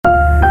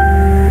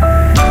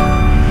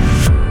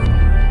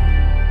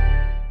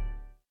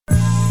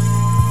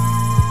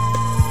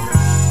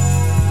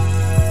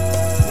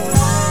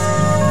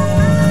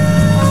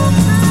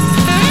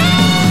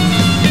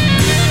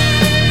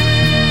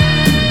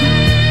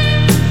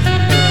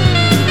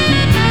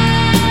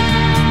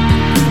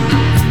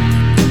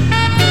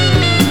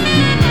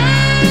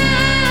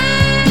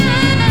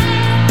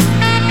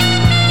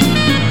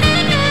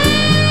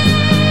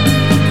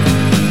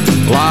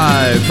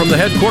from the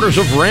headquarters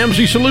of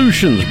Ramsey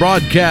Solutions,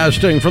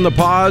 broadcasting from the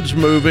Pods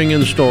Moving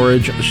and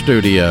Storage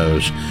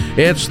Studios.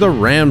 It's The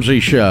Ramsey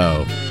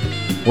Show,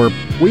 where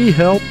we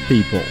help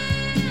people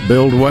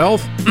build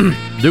wealth,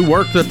 do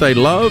work that they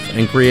love,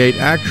 and create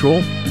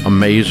actual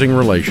amazing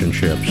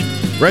relationships.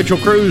 Rachel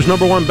Cruz,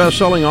 #1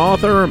 best-selling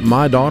author,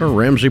 My Daughter,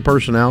 Ramsey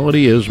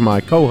Personality, is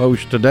my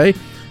co-host today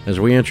as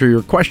we answer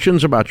your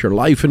questions about your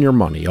life and your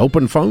money.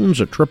 Open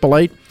phones at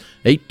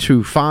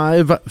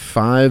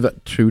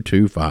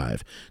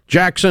 888-825-5225.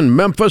 Jackson,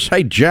 Memphis.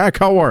 Hey, Jack,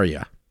 how are you?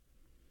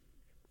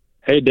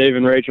 Hey, Dave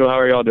and Rachel, how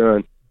are y'all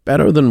doing?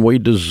 Better than we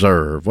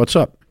deserve. What's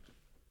up?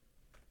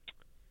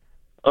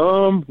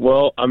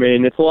 Well, I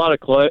mean, it's a lot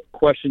of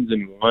questions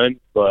in one,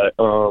 but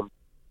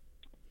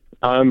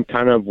I'm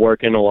kind of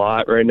working a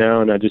lot right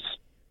now, and I just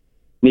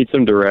need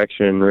some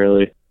direction,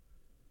 really.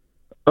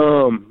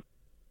 I'm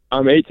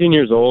 18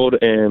 years old,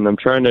 and I'm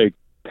trying to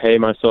pay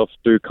myself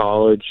through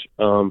college.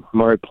 I'm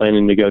already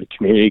planning to go to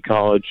community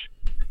college,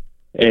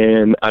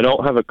 and I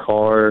don't have a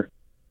car,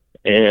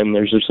 and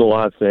there's just a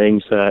lot of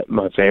things that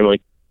my family,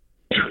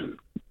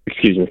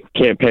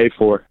 can't pay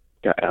for.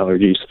 Got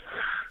allergies.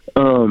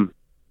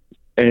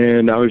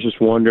 And I was just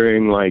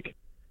wondering, like,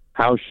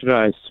 how should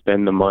I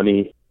spend the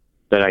money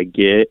that I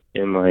get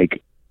in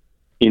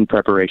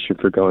preparation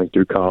for going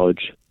through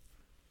college?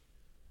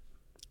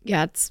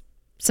 Yeah, it's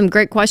some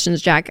great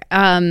questions, Jack.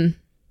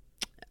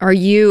 Are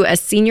you a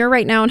senior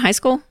right now in high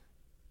school?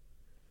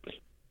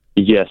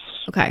 Yes.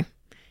 Okay.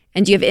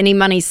 And do you have any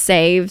money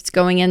saved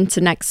going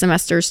into next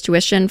semester's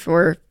tuition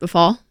for the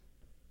fall?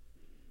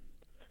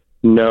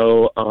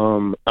 No,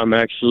 I'm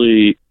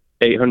actually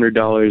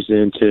 $800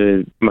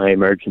 into my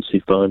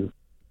emergency fund.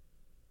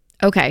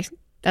 Okay,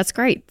 that's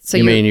great. So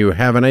you mean you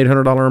have an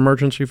 $800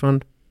 emergency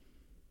fund?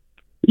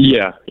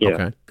 Yeah.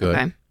 Okay,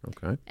 good.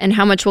 Okay. And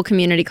how much will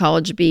community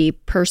college be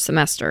per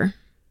semester?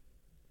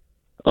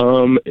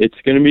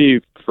 It's going to be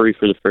free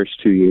for the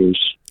first 2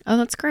 years. Oh,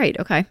 that's great.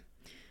 Okay.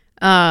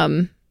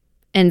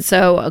 And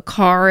so a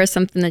car is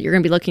something that you're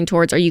going to be looking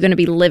towards. Are you going to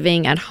be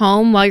living at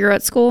home while you're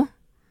at school?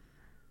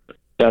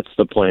 That's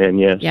the plan,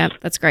 yes. Yeah,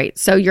 that's great.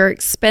 So your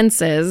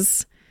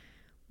expenses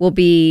will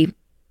be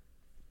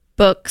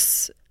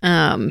books,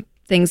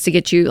 things to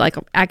get you like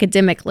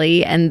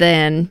academically, and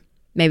then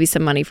maybe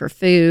some money for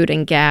food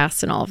and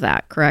gas and all of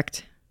that,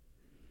 correct?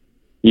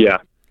 Yeah.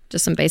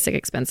 Just some basic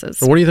expenses.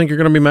 So what do you think you're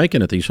going to be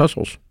making at these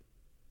hustles?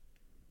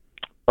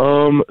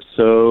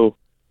 So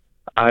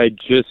I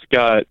just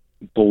got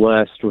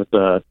blessed with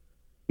a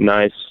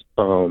nice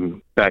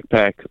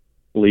backpack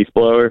leaf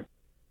blower,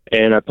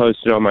 and I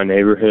posted on my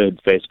neighborhood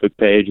Facebook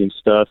page and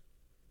stuff,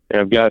 and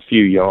I've got a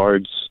few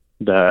yards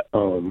that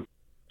I'm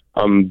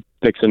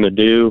fixing to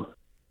do,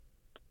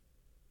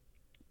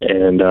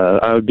 and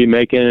I would be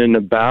making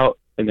about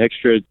an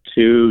extra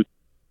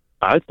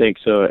extra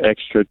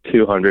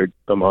 $200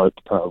 a month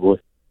probably.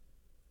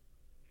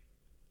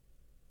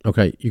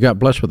 Okay, you got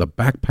blessed with a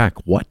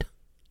backpack what?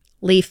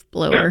 Leaf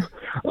blower.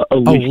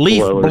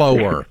 Leaf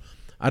blower.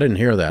 I didn't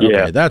hear that.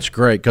 Yeah. Okay, that's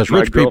great because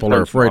rich people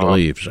are afraid of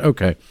leaves.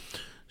 Okay.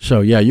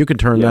 So, yeah, you can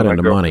turn that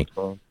into money.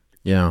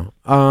 Yeah.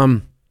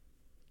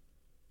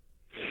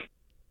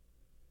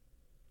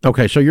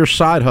 Okay, so your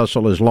side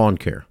hustle is lawn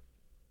care.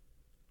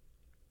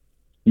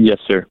 Yes,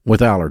 sir. With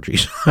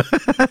allergies.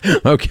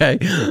 Okay.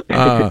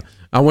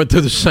 I went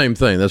through the same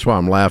thing. That's why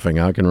I'm laughing.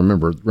 I can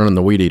remember running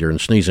the weed eater and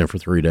sneezing for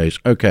 3 days.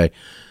 Okay.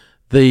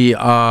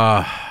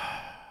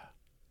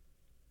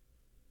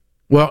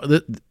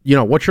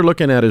 What you're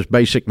looking at is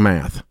basic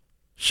math,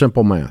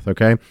 simple math,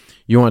 okay?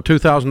 You want a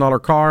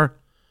 $2,000 car?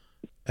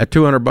 At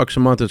 $200 a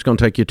month, it's going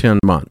to take you 10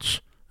 months.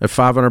 At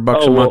 $500 a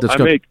month, it's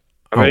going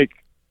to...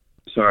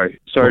 Sorry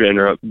to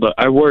interrupt, but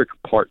I work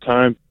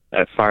part-time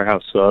at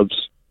Firehouse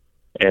Subs,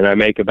 and I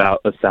make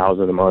about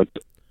 $1,000 a month.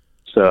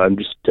 So I'm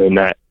just doing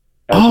that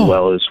as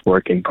well as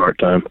working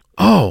part-time.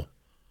 Oh,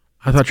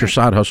 I thought your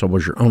side hustle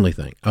was your only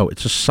thing. Oh,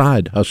 it's a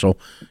side hustle.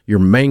 Your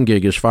main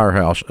gig is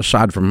Firehouse,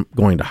 aside from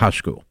going to high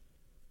school.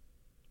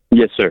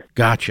 Yes, sir.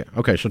 Gotcha.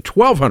 Okay, so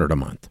 $1,200 a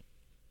month.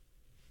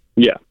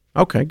 Yeah.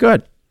 Okay,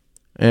 good.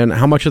 And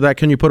how much of that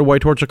can you put away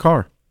towards a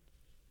car?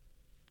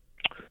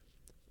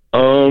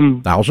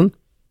 1,000?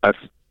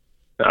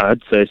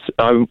 I'd say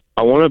I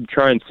want to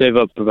try and save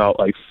up about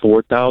like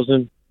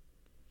 4,000.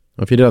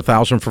 If you did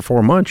 1,000 for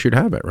 4 months, you'd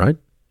have it, right?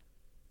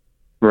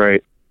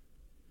 Right.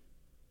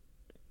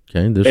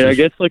 Okay. I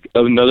guess like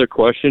another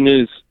question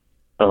is,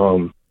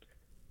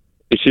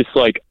 it's just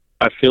like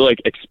I feel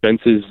like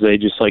expenses, they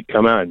just like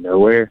come out of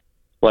nowhere.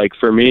 Like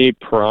for me,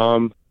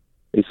 prom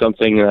is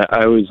something that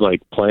I was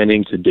like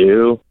planning to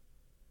do,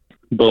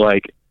 but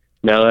like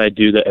now that I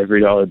do the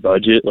every dollar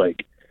budget,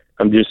 like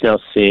I'm just now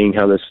seeing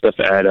how this stuff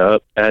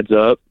adds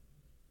up.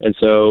 And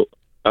so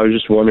I was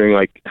just wondering,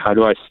 like, how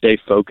do I stay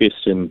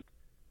focused and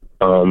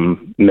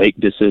make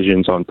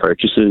decisions on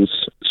purchases,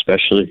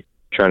 especially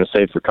trying to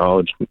save for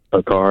college,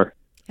 a car?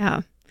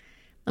 Yeah.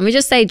 Let me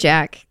just say,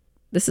 Jack,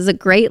 this is a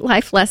great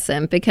life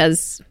lesson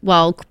because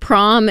while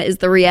prom is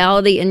the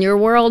reality in your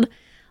world,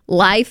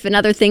 life and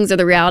other things are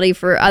the reality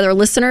for other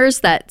listeners.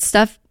 That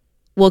stuff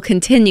will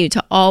continue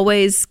to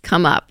always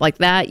come up like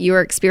that.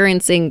 You're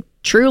experiencing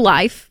true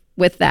life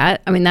with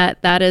that. I mean,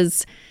 that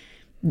is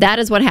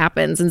what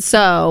happens. And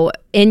so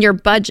in your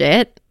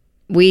budget,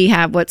 we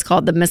have what's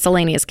called the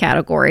miscellaneous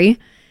category.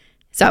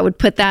 So I would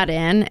put that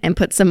in and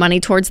put some money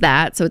towards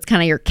that. So it's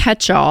kind of your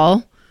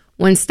catch-all.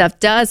 When stuff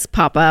does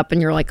pop up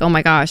and you're like, oh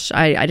my gosh,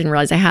 I didn't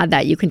realize I had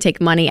that. You can take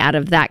money out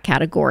of that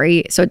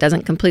category so it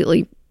doesn't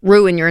completely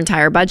ruin your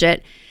entire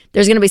budget.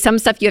 There's going to be some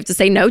stuff you have to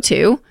say no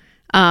to.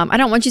 I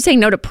don't want you saying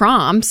no to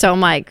prom. So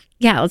I'm like,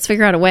 yeah, let's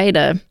figure out a way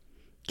to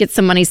get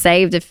some money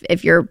saved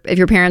if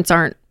your parents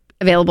aren't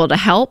available to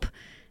help.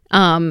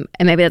 And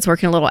maybe that's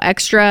working a little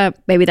extra.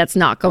 Maybe that's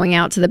not going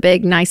out to the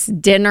big, nice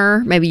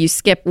dinner. Maybe you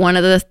skip one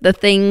of the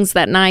things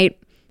that night.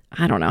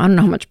 I don't know. I don't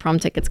know how much prom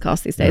tickets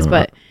cost these days,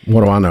 but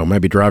what do I know?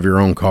 Maybe drive your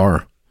own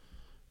car.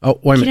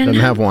 Oh, wait a minute.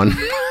 Doesn't have one.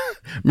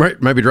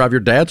 Maybe drive your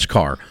dad's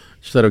car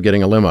instead of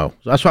getting a limo.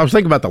 That's why I was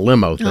thinking about the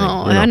limo thing.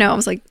 Oh, I know. I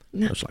was like,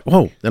 no. I was like,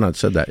 whoa. Then I'd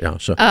said that. Yeah.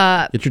 So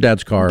get your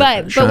dad's car.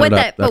 But what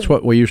that's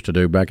what we used to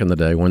do back in the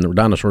day when the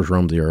dinosaurs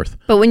roamed the earth.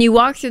 But when you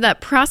walk through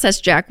that process,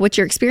 Jack, what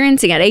you're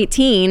experiencing at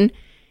 18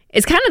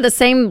 is kind of the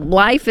same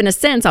life in a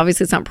sense.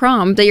 Obviously, it's not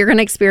prom that you're going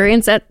to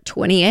experience at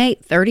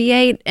 28,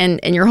 38,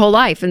 and your whole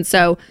life. And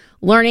so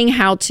learning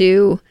how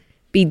to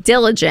be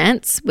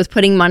diligent with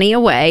putting money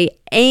away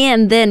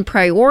and then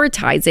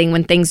prioritizing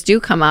when things do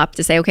come up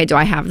to say, okay, do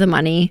I have the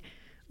money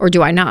or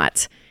do I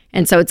not?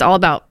 And so it's all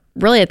about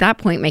really at that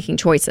point making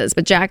choices.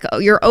 But Jack,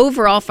 your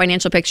overall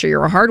financial picture,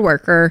 you're a hard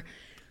worker.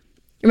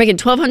 You're making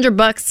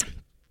 $1,200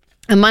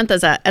 a month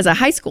as a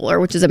high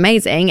schooler, which is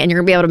amazing. And you're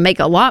gonna be able to make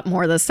a lot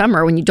more this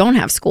summer when you don't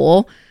have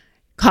school.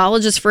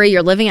 College is free.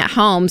 You're living at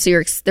home, so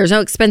there's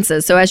no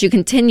expenses. So as you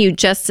continue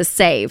just to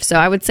save, so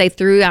I would say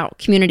throughout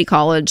community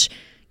college,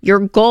 your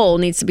goal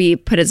needs to be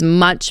put as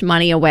much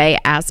money away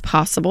as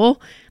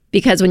possible,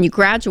 because when you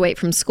graduate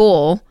from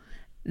school,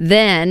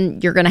 then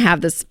you're going to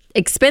have this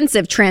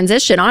expensive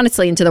transition,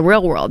 honestly, into the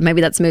real world. Maybe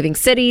that's moving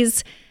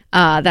cities.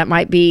 That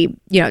might be,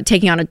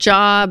 taking on a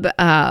job,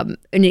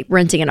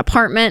 renting an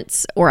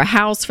apartment or a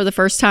house for the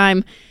first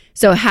time.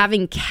 So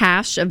having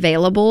cash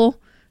available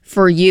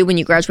for you when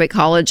you graduate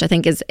college, I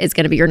think is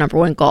going to be your number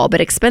one goal.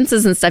 But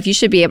expenses and stuff, you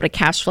should be able to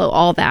cash flow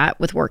all that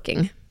with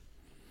working.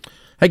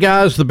 Hey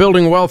guys, the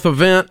Building Wealth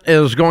event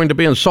is going to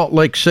be in Salt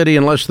Lake City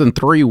in less than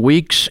 3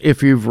 weeks.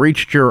 If you've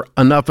reached your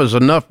enough is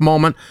enough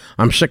moment,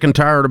 I'm sick and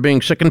tired of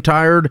being sick and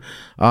tired,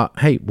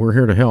 hey, we're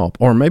here to help.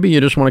 Or maybe you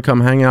just want to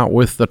come hang out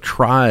with the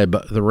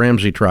tribe, the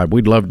Ramsey tribe.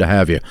 We'd love to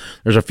have you.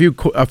 There's a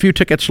few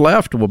tickets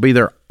left. We'll be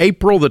there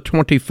April the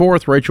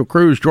 24th. Rachel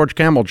Cruz, George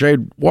Campbell,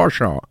 Jade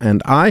Warshaw,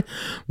 and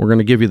we're going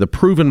to give you the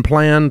proven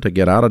plan to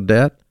get out of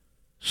debt,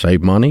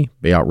 save money,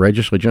 be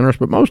outrageously generous,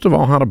 but most of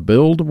all, how to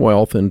build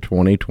wealth in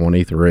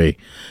 2023.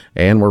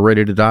 And we're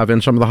ready to dive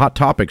in some of the hot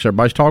topics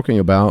everybody's talking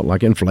about,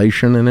 like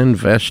inflation and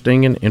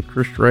investing and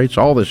interest rates,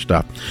 all this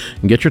stuff.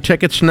 And get your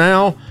tickets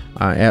now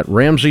at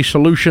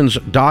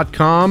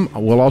RamseySolutions.com.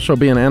 We'll also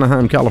be in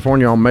Anaheim,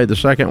 California on May the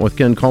 2nd with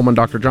Ken Coleman,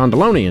 Dr. John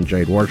Deloney, and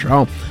Jade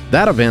Warshaw.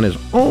 That event is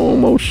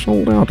almost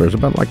sold out. There's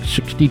about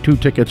 62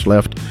 tickets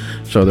left,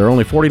 so they're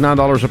only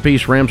 $49 a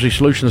piece.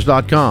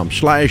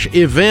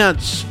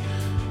 RamseySolutions.com/events.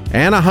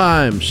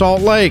 Anaheim,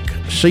 Salt Lake.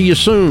 See you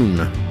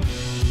soon.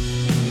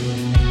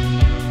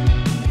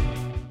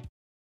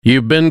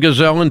 You've been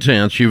gazelle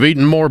intense. You've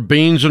eaten more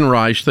beans and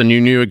rice than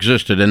you knew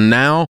existed, and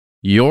now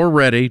you're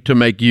ready to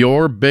make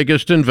your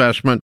biggest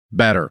investment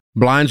better.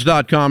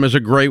 Blinds.com is a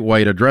great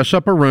way to dress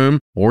up a room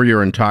or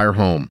your entire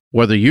home.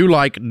 Whether you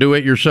like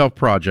do-it-yourself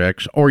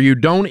projects or you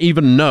don't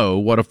even know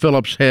what a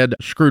Phillips head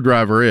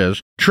screwdriver is,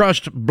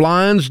 trust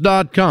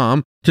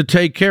Blinds.com to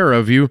take care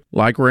of you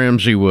like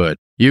Ramsey would.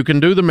 You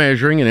can do the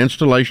measuring and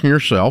installation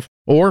yourself,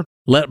 or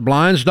let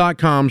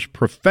Blinds.com's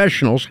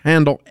professionals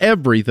handle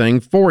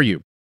everything for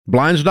you.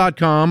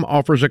 Blinds.com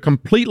offers a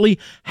completely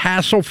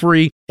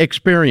hassle-free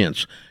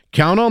experience.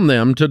 Count on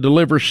them to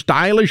deliver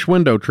stylish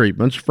window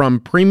treatments from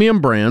premium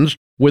brands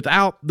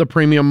without the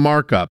premium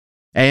markup.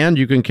 And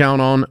you can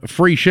count on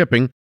free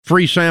shipping,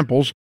 free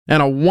samples,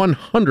 and a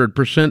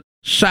 100%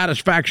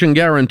 satisfaction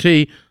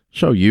guarantee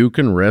so you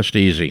can rest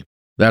easy.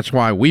 That's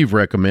why we've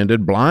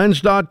recommended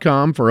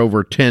Blinds.com for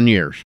over 10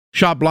 years.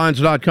 Shop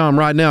Blinds.com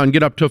right now and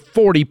get up to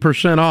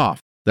 40% off.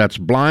 That's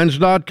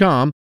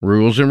Blinds.com.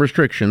 Rules and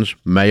restrictions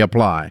may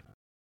apply.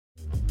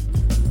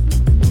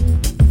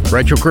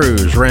 Rachel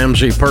Cruz,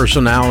 Ramsey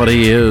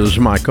Personality, is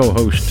my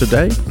co-host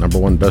today.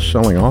 #1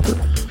 best-selling author.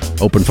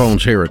 Open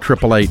phones here at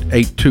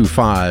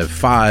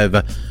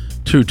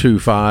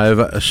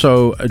 888-825-5225.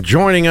 So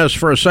joining us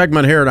for a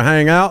segment here to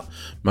hang out,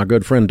 my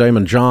good friend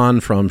Damon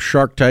John from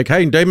Shark Tank.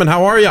 Hey, Damon,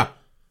 how are you?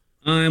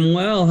 I'm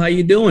well. How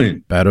you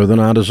doing? Better than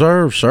I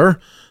deserve, sir.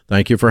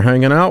 Thank you for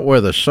hanging out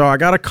with us. So I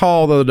got a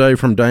call the other day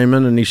from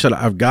Damon, and he said,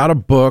 I've got a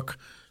book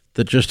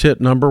that just hit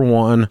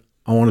 #1.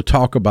 I want to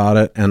talk about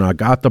it. And I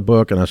got the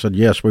book, and I said,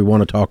 yes, we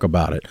want to talk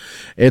about it.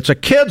 It's a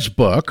kid's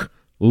book,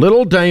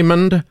 Little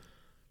Damon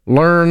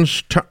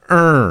Learns to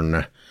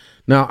Earn.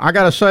 Now, I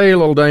got to say,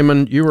 little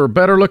Damon, you were a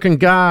better looking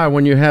guy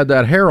when you had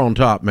that hair on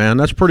top, man.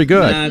 That's pretty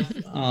good.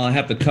 I'll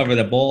have to cover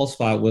the bald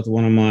spot with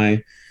one of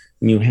my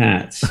new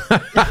hats.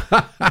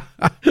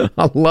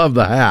 I love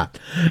the hat.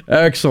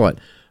 Excellent.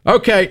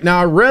 Okay,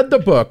 now I read the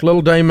book,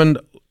 Little Damon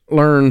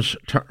Learns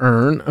to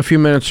Earn, a few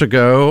minutes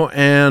ago,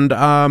 and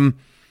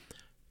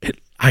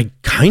I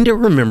kind of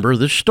remember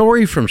this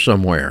story from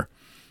somewhere.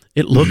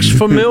 It looks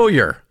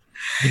familiar.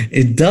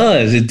 It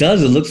does.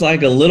 It looks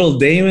like a little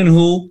Damon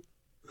who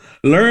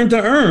learned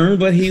to earn,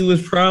 but he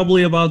was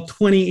probably about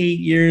 28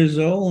 years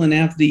old, and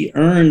after he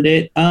earned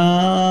it,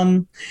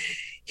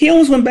 he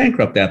almost went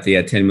bankrupt after he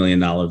had $10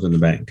 million in the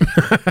bank.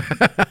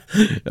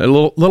 A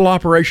little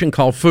operation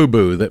called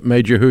FUBU that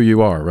made you who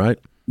you are, right?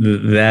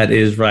 That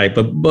is right.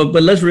 But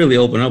let's really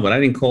open up. But I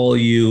didn't call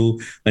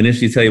you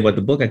initially to tell you about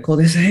the book. I called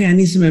and said, hey, I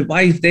need some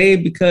advice,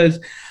 Dave, because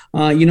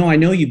I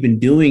know you've been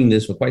doing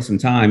this for quite some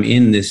time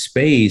in this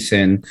space,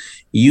 and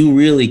you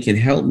really can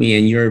help me.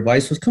 And your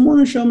advice was, come on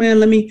the show, man.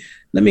 Let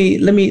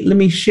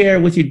me share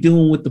what you're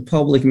doing with the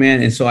public,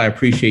 man. And so I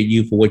appreciate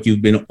you for what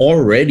you've been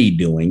already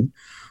doing.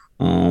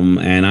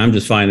 And I'm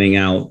just finding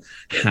out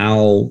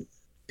how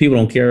people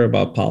don't care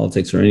about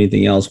politics or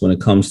anything else when it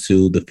comes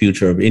to the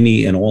future of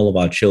any and all of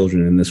our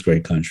children in this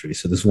great country.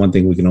 So this is one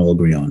thing we can all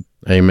agree on.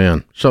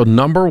 Amen. So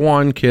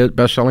 #1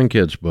 best-selling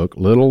kids book,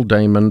 Little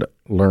Damon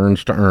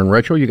Learns to Earn.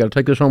 Rachel, you got to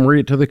take this home and read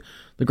it to the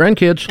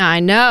grandkids.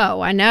 I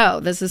know.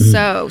 This is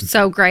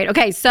so great.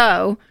 Okay,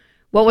 so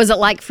what was it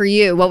like for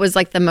you? What was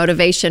like the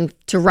motivation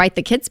to write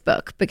the kids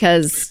book?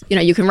 Because,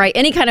 you can write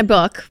any kind of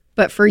book,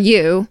 but for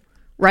you,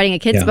 writing a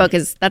kid's book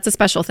that's a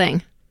special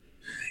thing.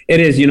 It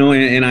is,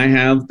 and I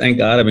have, thank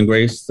God, I've been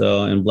graced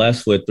and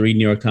blessed with 3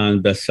 New York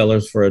Times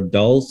bestsellers for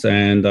adults.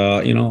 And,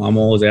 I'm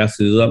always asked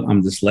to do that.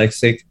 I'm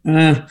dyslexic.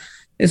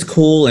 It's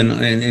cool.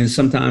 And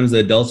sometimes the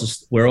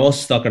adults, we're all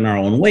stuck in our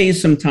own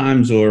ways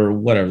sometimes, or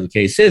whatever the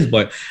case is.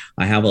 But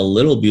I have a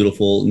little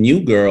beautiful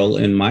new girl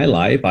in my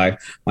life. My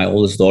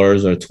oldest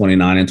daughters are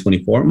 29 and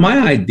 24. My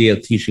idea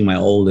of teaching my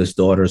oldest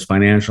daughters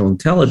financial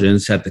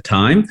intelligence at the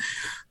time,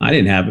 I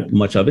didn't have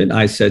much of it.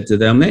 I said to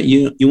them, hey,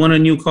 you want a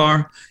new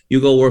car? You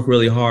go work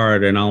really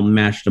hard and I'll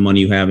match the money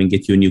you have and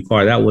get you a new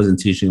car. That wasn't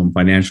teaching them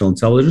financial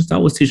intelligence.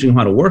 That was teaching them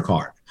how to work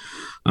hard.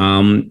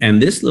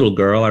 And this little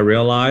girl, I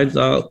realized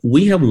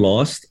we have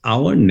lost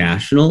our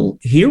national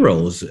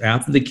heroes.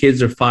 After the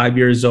kids are 5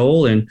 years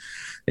old and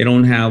they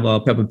don't have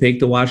Peppa Pig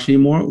to watch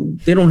anymore,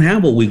 they don't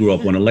have what we grew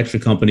up on,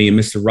 Electric Company and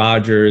Mr.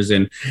 Rogers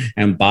and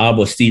Bob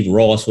or Steve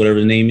Ross, whatever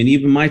the name, and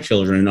even my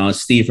children,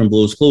 Steve from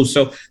Blue's Clues.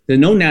 So there are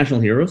no national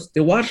heroes.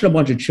 They're watching a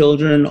bunch of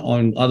children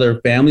on other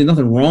families.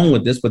 Nothing wrong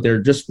with this, but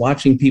they're just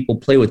watching people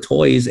play with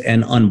toys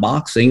and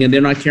unboxing, and they're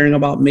not caring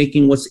about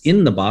making what's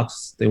in the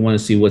box. They want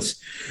to see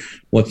what's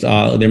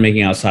they're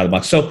making outside the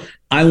box. So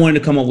I wanted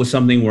to come up with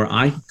something where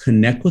I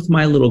connect with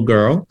my little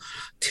girl,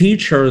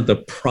 teach her the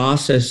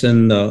process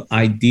and the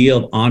idea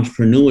of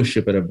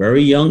entrepreneurship at a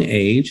very young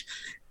age.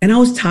 And I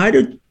was tired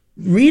of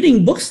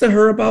reading books to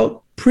her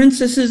about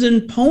princesses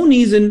and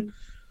ponies and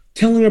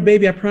telling her,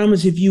 baby, I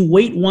promise if you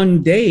wait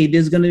one day,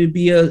 there's going to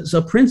be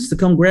a prince to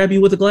come grab you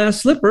with a glass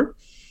slipper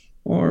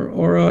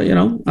or I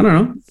don't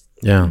know.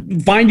 Yeah.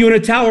 Find you in a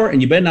tower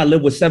and you better not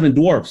live with 7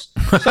 dwarfs.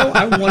 So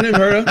I wanted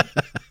her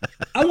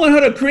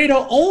to create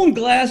her own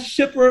glass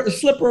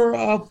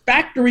slipper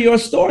factory or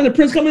store. And the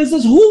prince comes in and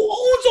says, who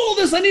owns all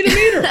this? I need to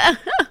meet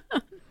her.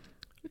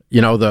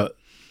 The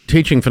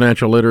teaching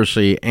financial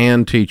literacy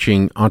and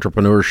teaching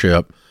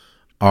entrepreneurship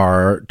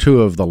are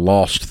 2 of the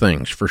lost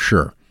things for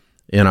sure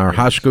in our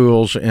high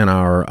schools, in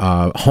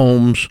our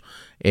homes.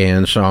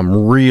 And so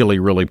I'm really,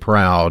 really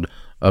proud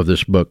of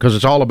this book because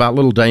it's all about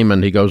little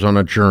Damon. He goes on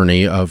a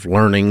journey of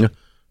learning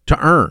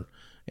to earn.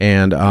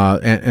 And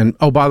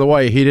oh, by the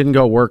way, he didn't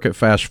go work at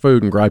fast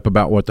food and gripe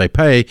about what they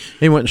pay.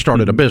 He went and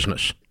started a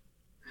business.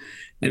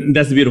 And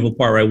that's the beautiful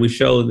part, right? We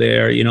show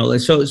there,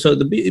 so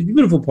the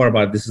beautiful part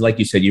about this is, like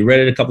you said, you read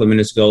it a couple of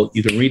minutes ago.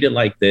 You can read it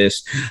like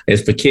this.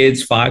 It's for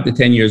kids 5 to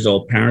 10 years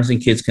old, parents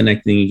and kids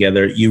connecting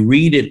together. You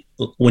read it,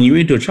 when you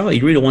read it to a child,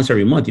 you read it once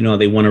every month.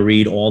 They want to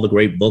read all the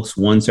great books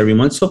once every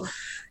month. So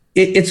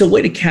it's a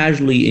way to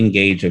casually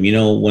engage them.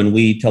 When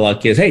we tell our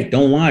kids, hey,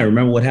 don't lie.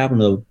 Remember what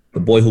happened to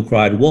the boy who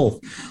cried wolf?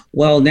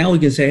 Well, now we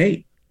can say,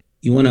 hey,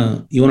 you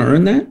wanna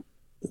earn that?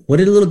 What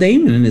did little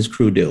Damon and his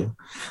crew do?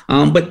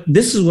 But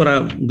this is what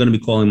I'm going to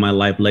be calling my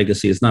life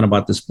legacy. It's not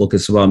about this book.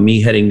 It's about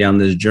me heading down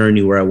this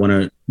journey where I want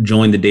to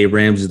join the Dave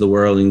Ramsey of the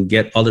world and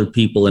get other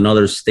people in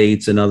other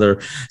states and other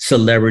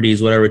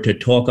celebrities, whatever, to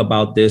talk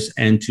about this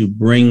and to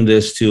bring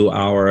this to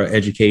our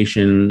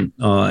educational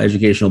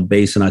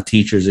base and our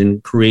teachers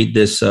and create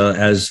this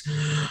as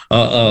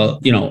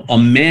a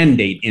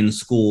mandate in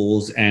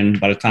schools.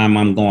 And by the time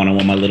I'm gone, I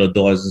want my little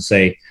daughters to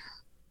say,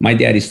 my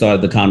daddy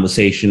started the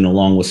conversation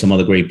along with some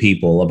other great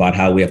people about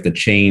how we have to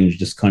change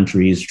this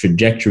country's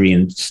trajectory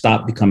and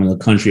stop becoming a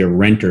country of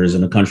renters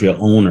and a country of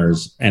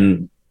owners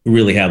and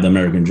really have the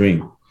American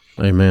dream.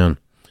 Amen.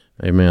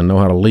 Amen. Know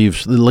how to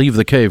leave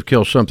the cave,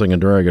 kill something,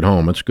 and drag it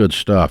home. It's good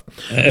stuff.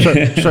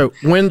 So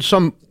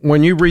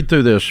when you read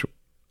through this,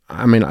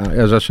 I mean,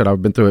 as I said,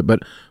 I've been through it, but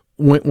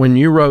when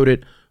you wrote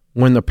it,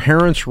 when the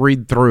parents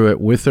read through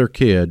it with their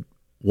kid,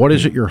 what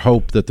is it your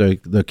hope that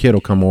the kid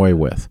will come away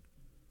with?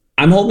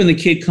 I'm hoping the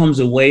kid comes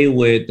away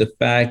with the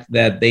fact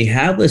that they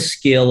have a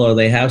skill or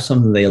they have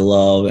something they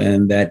love,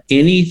 and that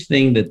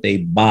anything that they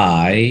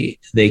buy,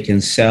 they can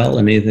sell,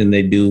 and anything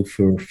they do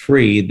for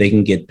free, they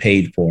can get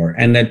paid for.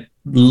 And that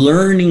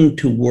learning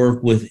to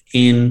work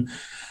within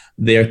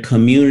their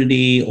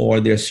community or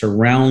their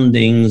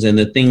surroundings and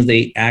the things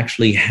they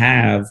actually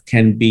have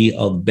can be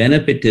of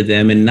benefit to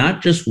them, and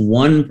not just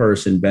one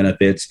person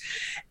benefits.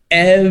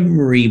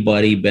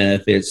 Everybody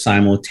benefits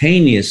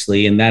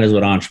simultaneously, and that is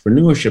what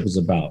entrepreneurship is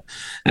about.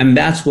 And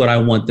that's what I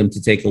want them to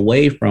take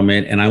away from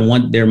it. And I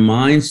want their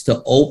minds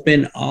to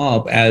open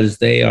up as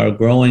they are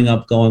growing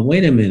up, going,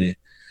 wait a minute,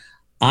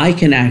 I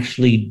can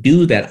actually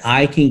do that.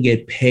 I can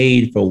get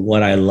paid for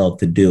what I love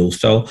to do.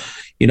 So,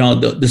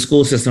 the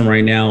school system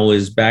right now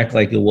is back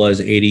like it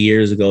was 80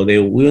 years ago. We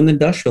were in the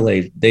industrial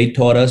age. They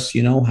taught us,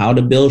 how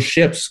to build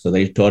ships, because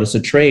they taught us a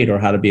trade or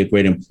how to be a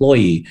great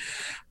employee.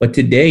 But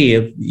today,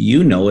 if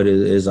you know it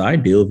as I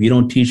do, if you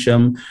don't teach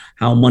them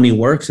how money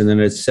works, and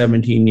then at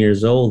 17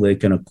 years old, they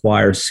can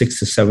acquire $600,000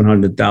 to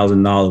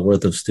 $700,000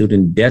 worth of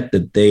student debt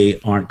that they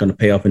aren't going to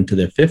pay off into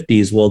their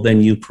 50s. Well,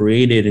 then you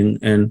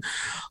created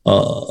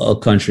a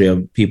country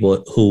of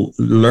people who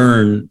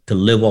learn to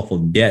live off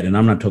of debt. And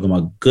I'm not talking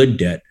about good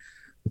debt.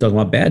 I'm talking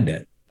about bad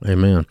debt.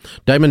 Amen.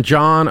 Daymond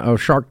John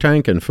of Shark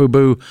Tank and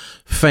FUBU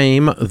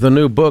fame. The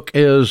new book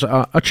is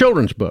a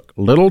children's book,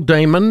 Little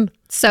Daymond.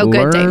 So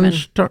good,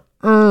 Learns Daymond. To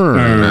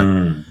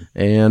Earn.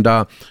 And,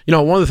 one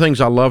of the things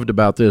I loved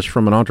about this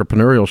from an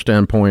entrepreneurial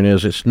standpoint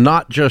is it's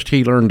not just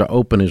he learned to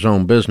open his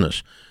own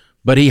business,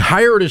 but he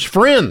hired his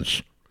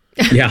friends.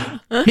 Yeah.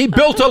 He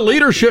built a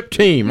leadership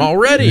team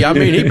already. I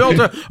mean, he built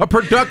a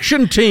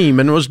production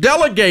team and was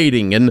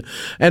delegating and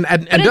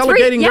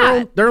delegating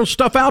their own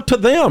stuff out to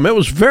them. It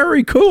was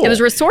very cool. It was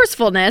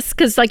resourcefulness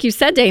because, like you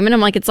said, Daymond,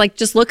 I'm like, it's like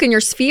just look in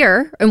your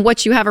sphere and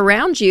what you have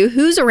around you,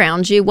 who's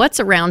around you, what's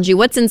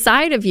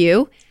inside of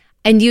you,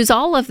 and use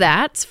all of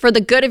that for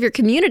the good of your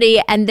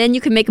community, and then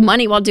you can make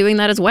money while doing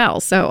that as well.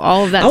 So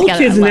all of that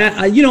together.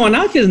 And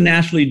our kids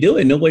naturally do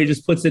it. Nobody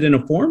just puts it in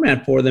a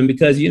format for them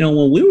because,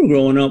 when we were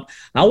growing up,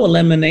 our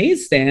lemonade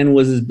stand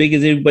was as big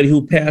as everybody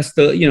who passed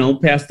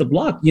the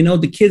block.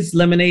 The kids'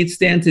 lemonade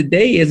stand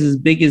today is as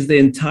big as the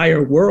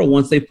entire world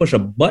once they push a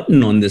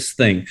button on this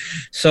thing.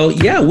 So,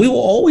 yeah, we were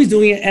always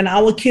doing it, and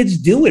our kids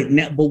do it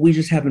now, but we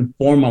just haven't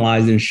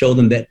formalized and show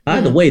them that, by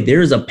the way,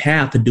 there is a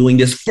path to doing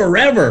this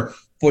forever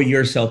for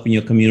yourself and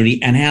your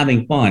community and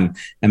having fun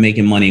and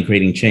making money and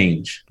creating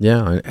change.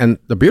 Yeah. And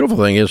the beautiful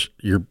thing is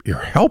you're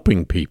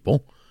helping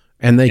people,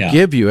 and they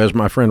give you, as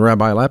my friend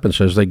Rabbi Lappin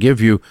says, they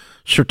give you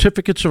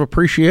certificates of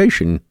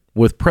appreciation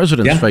with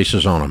presidents'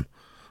 faces on them.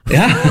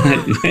 Yeah,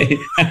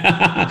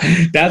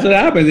 that's what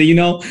happens.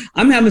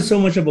 I'm having so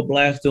much of a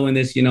blast doing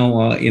this.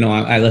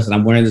 I listen,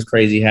 I'm wearing this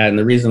crazy hat. And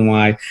the reason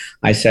why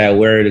I say I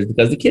wear it is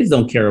because the kids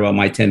don't care about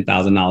my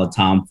 $10,000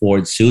 Tom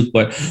Ford suit.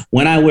 But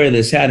when I wear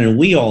this hat, and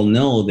we all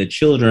know that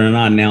children are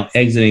not now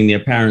exiting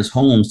their parents'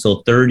 homes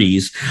till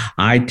 30s,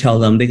 I tell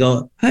them, they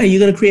go, hey, you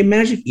going to create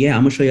magic? Yeah,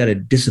 I'm going to show you how to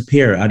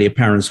disappear out of your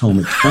parents' home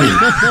at 20.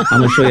 I'm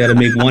going to show you how to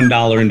make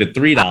 $1 into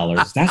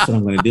 $3. That's what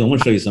I'm going to do. I'm going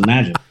to show you some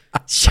magic.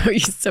 Show you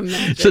some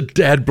magic. It's a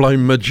dad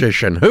blame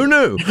magician. Who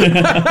knew?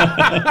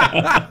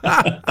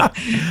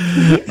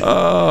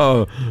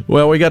 Oh,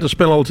 well, we got to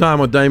spend a little time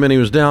with Daymond. He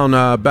was down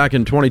back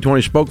in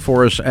 2020, spoke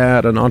for us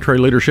at an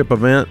EntreLeadership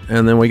event,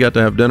 and then we got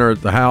to have dinner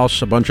at the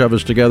house, a bunch of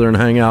us together, and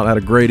hang out. Had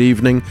a great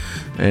evening,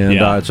 and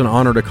it's an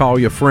honor to call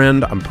you a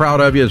friend. I'm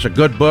proud of you. It's a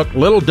good book.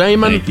 Little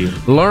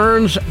Daymond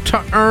Learns to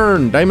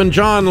Earn. Daymond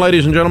John,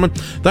 ladies and gentlemen.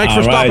 Thanks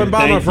for stopping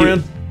by, my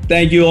friend.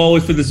 Thank you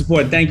always for the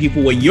support. Thank you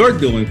for what you're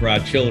doing for our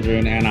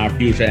children and our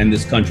future and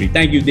this country.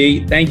 Thank you,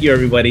 Dee. Thank you,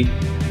 everybody.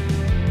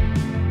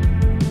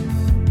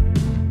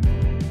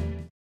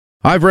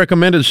 I've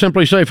recommended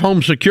SimpliSafe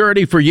Home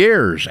Security for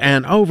years,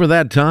 and over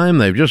that time,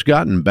 they've just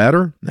gotten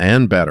better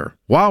and better,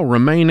 while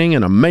remaining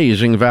an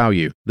amazing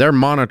value. Their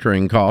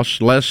monitoring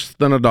costs less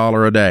than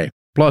 $1 a day.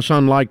 Plus,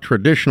 unlike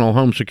traditional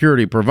home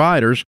security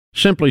providers,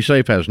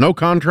 SimpliSafe has no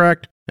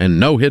contract and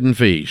no hidden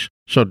fees.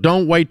 So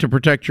don't wait to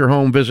protect your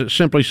home. Visit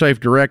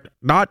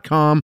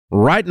SimpliSafeDirect.com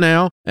right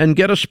now and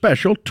get a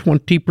special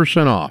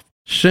 20% off.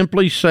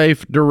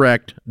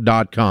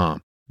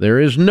 SimpliSafeDirect.com. There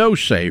is no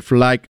safe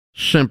like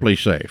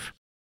SimpliSafe.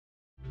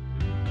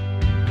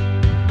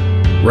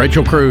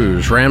 Rachel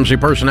Cruz, Ramsey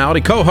personality,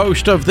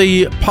 co-host of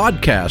the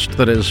podcast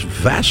that is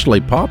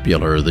vastly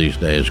popular these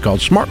days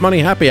called Smart Money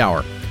Happy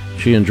Hour.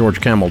 She and George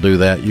Kamel do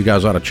that. You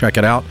guys ought to check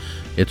it out.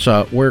 It's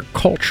where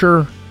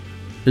culture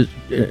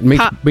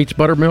meets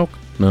buttermilk.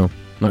 No,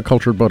 not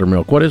cultured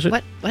buttermilk. What is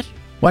it?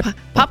 What?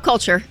 Pop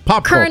culture.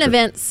 Current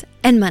events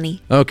and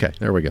money. Okay,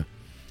 there we go.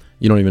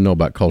 You don't even know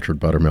about cultured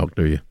buttermilk,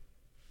 do you?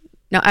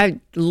 No, I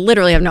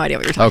literally have no idea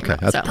what you're talking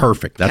about. Okay, that's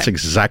perfect. That's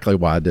exactly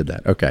why I did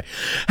that. Okay.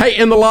 Hey,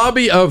 in the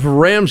lobby of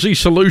Ramsey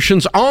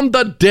Solutions on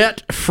the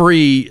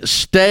debt-free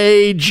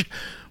stage.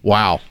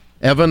 Wow.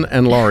 Evan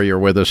and Laurie are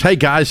with us. Hey,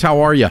 guys, how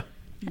are you?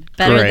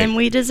 Better Great. than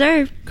we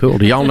deserve. Cool.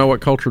 Do y'all know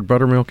what cultured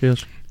buttermilk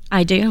is?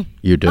 I do.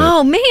 You do.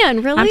 Oh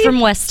man, really? I'm from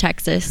West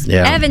Texas.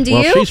 Yeah. Evan, do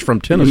well, you? she's from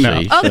Tennessee.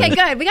 No. so- Okay,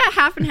 good. We got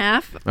half and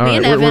half. All Me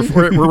right, and Evan.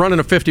 we're running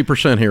a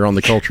 50% here on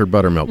the cultured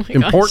buttermilk.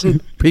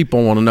 Important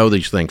people want to know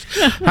these things.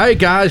 Hey,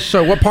 guys,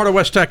 so what part of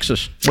West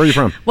Texas? Where are you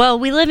from? Well,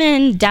 we live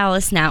in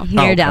Dallas now,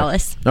 near okay.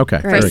 Dallas. Okay.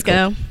 very Frisco.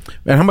 cool.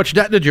 And how much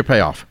debt did you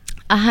pay off?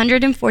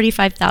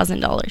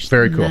 $145,000.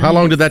 Very cool. How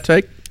long did that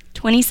take?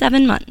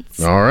 27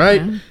 months. All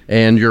right.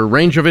 And your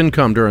range of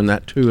income during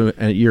that 2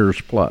 years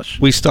plus?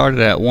 We started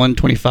at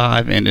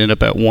 125 and ended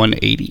up at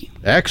 180.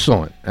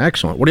 Excellent.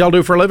 Excellent. What do y'all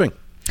do for a living?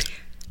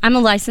 I'm a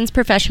licensed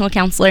professional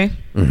counselor.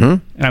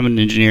 And I'm an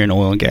engineer in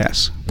oil and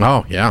gas.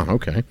 Oh, yeah.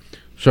 Okay.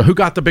 So who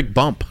got the big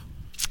bump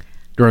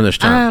during this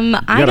time?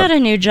 I got a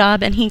new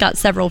job, and he got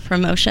several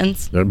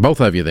promotions. Both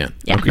of you then?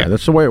 Yeah. Okay.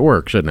 That's the way it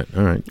works, isn't it?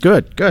 All right.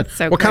 Good. Good.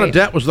 So what kind of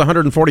great. debt was the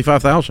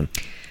 $145,000?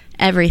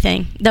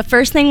 Everything. The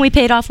first thing we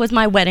paid off was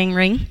my wedding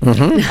ring.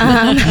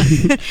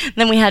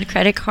 Then we had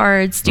credit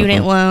cards,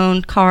 student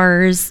loan,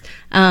 cars.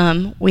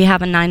 We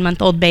have a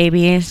 9-month-old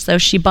baby, so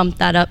she bumped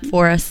that up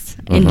for us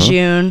in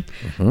June.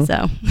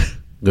 So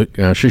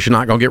Good. She's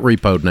not going to get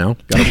repoed now.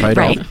 Got her paid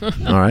Right. off.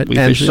 All right. We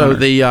And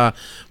officially so are.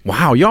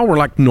 wow, y'all were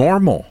like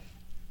normal.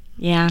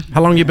 yeah.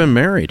 How long you been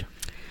married?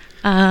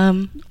 Go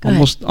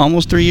ahead.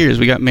 Almost 3 years.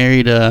 We got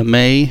married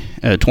May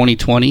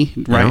 2020,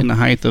 right Yeah. in the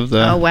height of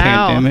the Oh,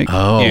 wow. pandemic.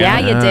 Oh, Yeah,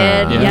 you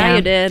did. Yeah. Yeah,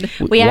 you did.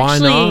 We Why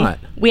actually not?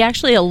 we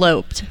actually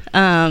eloped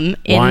Why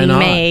in not?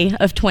 May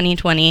of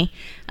 2020,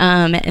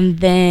 and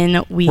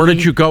then we Where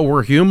did you go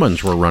where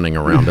humans were running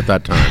around at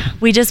that time?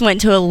 we just went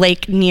to a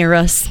lake near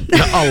us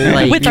A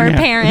lake. with our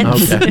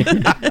parents.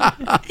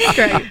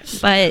 Okay.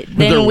 But then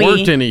there we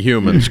weren't any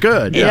humans.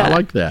 Good. Yeah, I Yeah.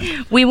 like that.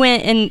 we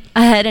went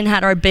ahead and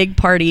had our big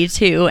party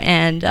too,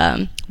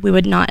 and we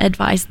would not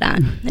advise that.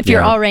 If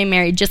you're Yeah. already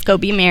married, just go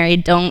be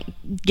married. Don't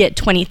get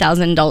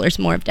 $20,000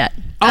 more of debt.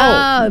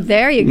 Oh,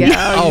 there you go.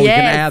 Oh, you yes.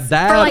 can add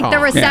that for like the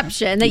on.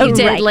 reception that you Oh,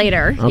 did right.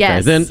 later. Okay.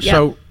 Yes. Then, Yep.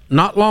 so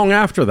not long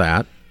after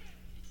that,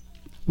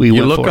 We you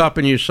went look for it. up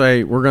and you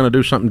say, "We're going to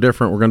do something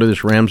different. We're going to do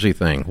this Ramsey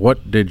thing."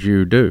 What did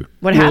you do?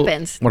 What Well,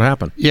 happened? What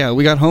happened? Yeah,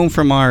 we got home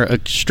from our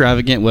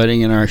extravagant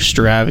wedding and our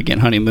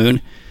extravagant honeymoon.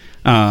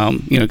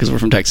 Because we're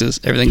from Texas,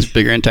 everything's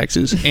bigger in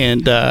Texas.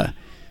 And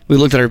we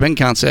looked at our bank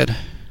account and said,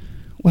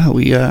 "Well,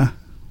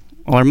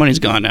 all our money's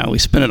gone now. We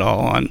spent it all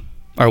on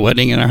our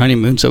wedding and our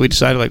honeymoon." So we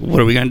decided, like, what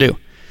are we gonna do?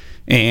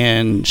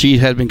 And she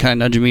had been kind of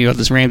nudging me about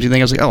this Ramsey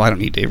thing. I was like, "Oh, I don't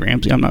need Dave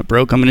Ramsey. I'm not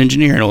broke. I'm an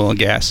engineer in oil and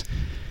gas."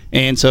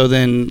 And so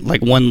then,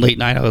 like, one late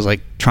night, I was like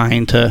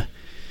trying to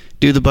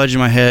do the budget in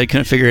my head,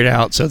 couldn't figure it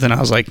out. So then I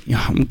was like,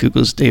 I'm gonna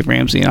Google this Dave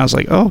Ramsey, and I was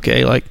like, oh,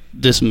 okay, like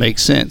this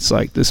makes sense.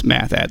 Like this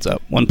math adds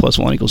up. 1 +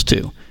 1 =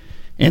 2.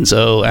 And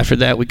so after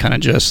that, we kind of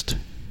just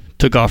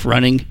took off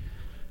running.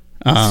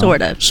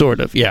 Sort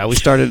of. Yeah, we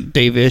started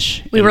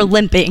Dave-ish. We were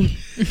limping.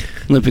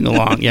 limping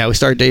along. Yeah, we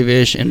started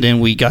Dave-ish, and then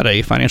we got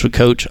a financial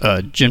coach,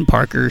 Jen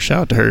Parker.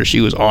 Shout out to her. She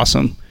was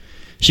awesome.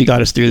 She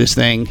got us through this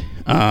thing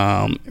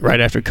right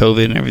after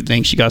COVID and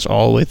everything. She got us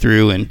all the way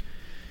through, and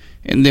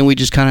then we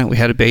just we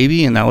had a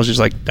baby, and that was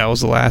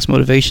the last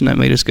motivation that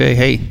made us go,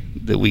 hey,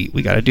 that we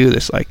got to do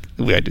this. Like,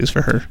 we got to do this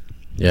for her.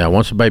 Yeah,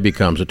 once a baby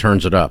comes, it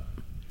turns it up.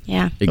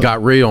 Yeah. It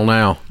got real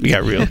now. We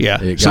got real. Yeah,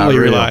 It got somebody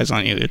real. relies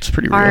on you. It's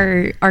pretty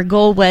real. Our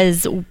goal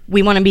was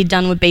we want to be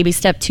done with baby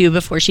step 2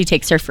 before she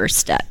takes her first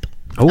step.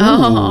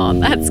 Oh,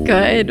 that's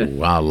good.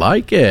 I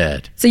like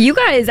it. So you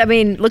guys, I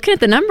mean, looking at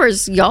the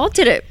numbers, y'all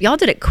did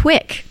it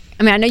quick.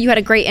 I mean, I know you had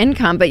a great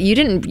income, but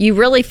you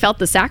really felt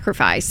the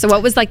sacrifice. So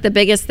what was like the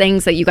biggest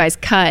things that you guys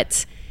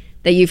cut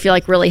that you feel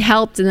like really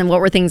helped? And then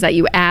what were things that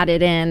you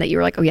added in that you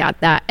were like, oh yeah,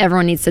 that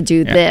everyone needs to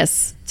do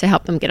this to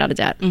help them get out of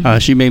debt?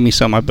 She made me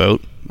sell my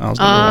boat. I was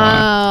number one.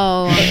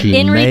 Oh, She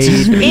In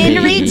made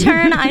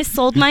return, I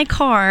sold my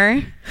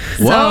car.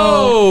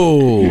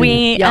 Whoa.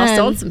 We y'all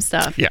sold some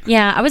stuff. Yeah.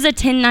 Yeah, I was a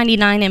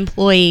 1099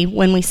 employee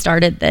when we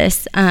started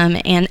this,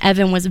 and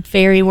Evan was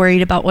very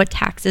worried about what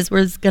taxes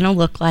was going to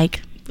look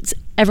like.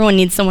 Everyone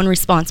needs someone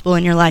responsible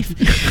in your life,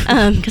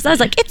 because I was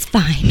like, it's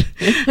fine.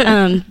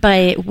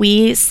 But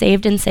we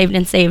saved and saved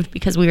and saved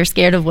because we were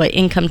scared of what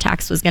income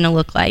tax was going to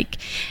look like.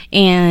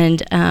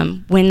 And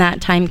when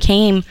that time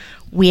came,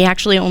 we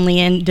actually only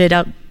ended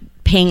up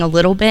paying a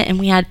little bit, and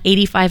we had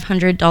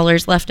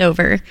 $8,500 left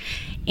over.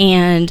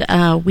 And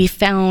we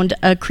found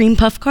a cream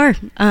puff car,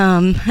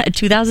 a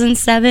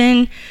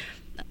 2007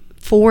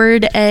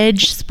 Ford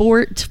Edge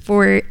Sport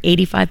for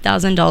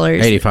 $85,000.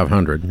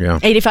 $8,500. Yeah.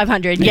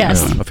 $8,500,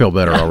 yes. I feel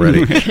better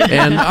already.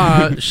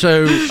 And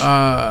so,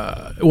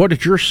 what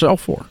did yours sell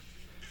for?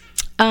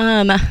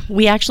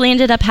 We actually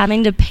ended up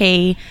having to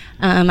pay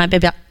about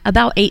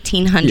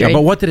 $1,800. Yeah,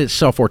 but what did it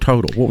sell for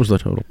total? What was the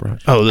total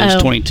price? Oh, there's Oh.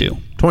 22.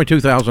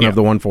 22,000 of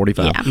the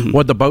 145. Yeah.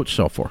 What'd the boat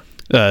sell for?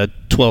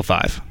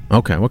 12.5.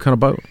 Okay, what kind of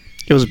boat?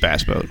 It was a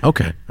bass boat.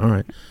 Okay, all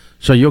right.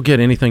 So you'll get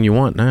anything you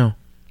want now.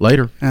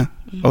 Later. Yeah.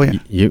 Oh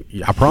yeah.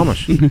 I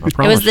promise. I promise.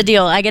 It was the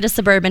deal. I get a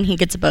Suburban, he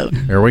gets a boat.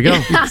 There we go.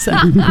 So,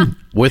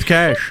 With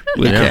cash.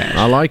 With cash.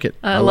 I like it.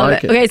 I love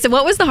like it. Okay, so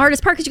what was the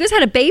hardest part? Because you guys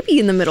had a baby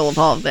in the middle of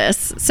all of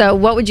this. So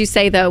what would you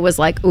say though was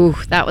like, ooh,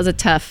 that was a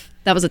tough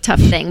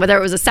thing. Whether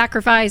it was a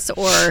sacrifice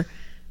or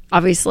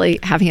obviously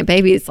having a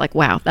baby, it's like,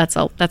 wow, that's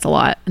a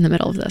lot in the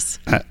middle of this.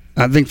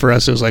 I think for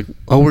us it was like,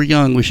 oh, we're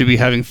young, we should be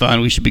having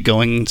fun, we should be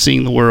going and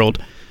seeing the world.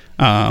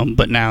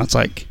 But now it's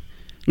like,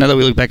 now that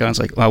we look back on it, it's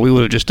like, wow, we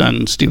would have just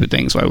done stupid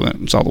things while we went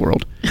and saw the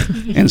world.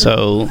 And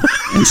so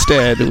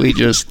instead,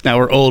 now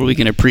we're old, we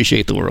can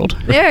appreciate the world.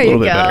 There you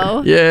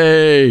go.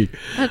 Yay.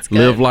 That's good.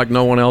 Live like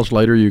no one else.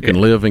 Later, you can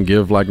live and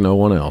give like no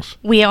one else.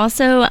 we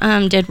also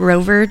did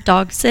Rover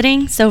dog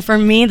sitting. So for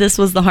me, this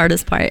was the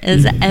hardest part.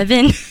 Is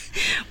Evan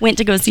went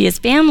to go see his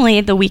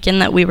family the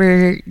weekend that we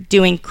were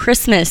doing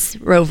Christmas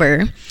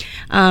Rover,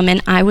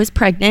 and I was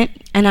pregnant,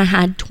 and I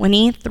had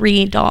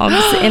 23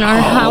 dogs in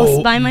our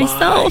house by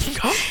myself,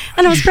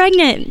 and I was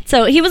pregnant.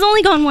 So he was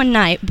only gone one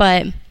night,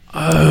 but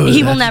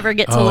he will never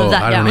get to live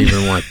that down. I don't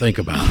even want to think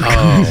about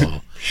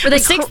it. For the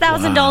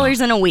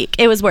 $6,000 in a week,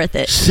 it was worth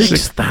it.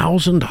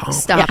 $6,000.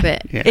 Stop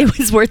it. Yeah. It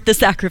was worth the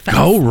sacrifice.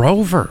 Go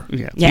Rover.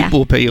 Yeah. People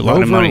will pay you a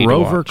lot of money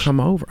Rover, to watch. come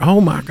over.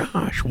 Oh my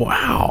gosh!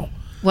 Wow.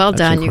 Well That's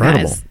done,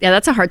 incredible. you guys. Yeah,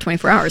 that's a hard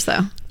 24 hours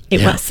though. It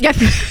Yeah. was. Yeah.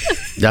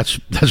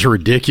 That's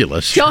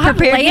ridiculous. Y'all have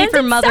Prepared me land for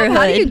and stuff? motherhood.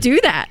 How do you do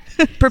that?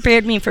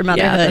 Prepared me for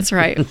motherhood. Yeah, that's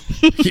right.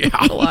 Yeah,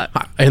 a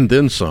lot. and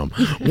then some.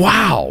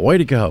 Wow, way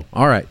to go!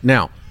 All right,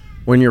 now,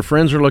 when your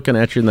friends are looking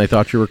at you and they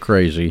thought you were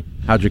crazy,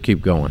 how'd you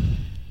keep going?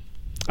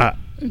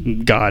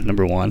 God,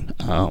 number one,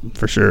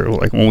 for sure.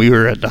 Like when we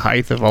were at the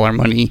height of all our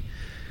money,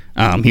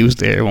 he was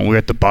there. When we were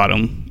at the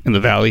bottom in the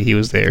valley, he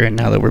was there. And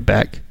now that we're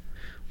back,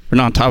 we're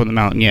not on top of the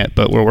mountain yet,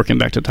 but we're working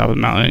back to the top of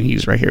the mountain, and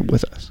he's right here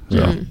with us.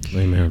 So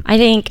Amen. I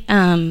think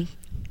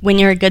when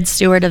you're a good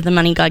steward of the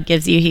money God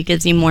gives you, he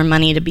gives you more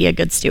money to be a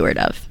good steward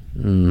of.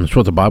 That's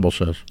what the Bible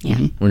says. Yeah.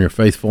 When you're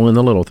faithful in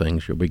the little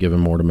things, you'll be given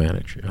more to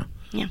manage. Yeah.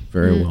 Yeah.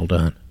 Very well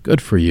done.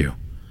 Good for you.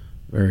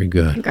 Very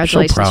good.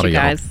 Congratulations, so proud you of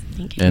y'all. guys.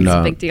 Thank you. And It's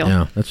a big deal.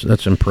 Yeah,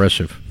 that's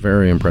impressive.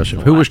 Very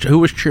impressive. Who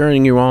was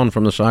cheering you on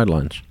from the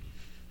sidelines?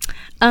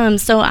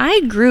 So I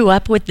grew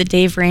up with the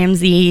Dave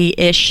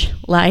Ramsey-ish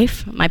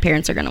life. My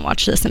parents are going to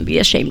watch this and be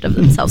ashamed of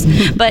themselves.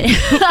 But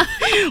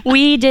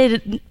we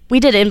did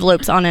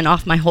envelopes on and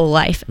off my whole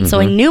life. So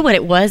I knew what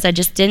it was. I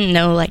just didn't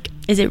know, like,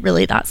 is it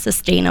really that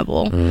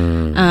sustainable?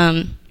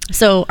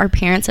 So our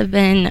parents have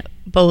been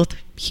both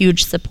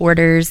huge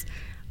supporters.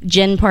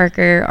 Jen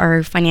Parker,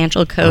 our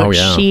financial coach,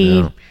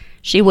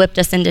 she whipped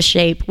us into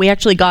shape. We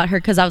actually got her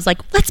because I was like,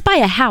 let's buy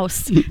a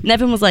house. And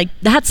Evan was like,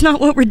 that's not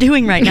what we're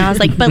doing right now. I was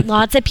like, but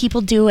lots of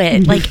people do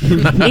it. Like,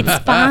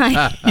 it's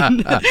fine.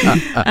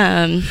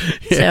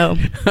 So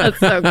That's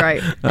so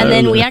great. and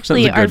then we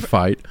actually, That was a good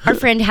fight. our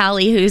friend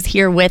Hallie, who's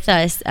here with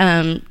us,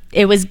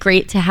 it was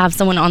great to have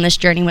someone on this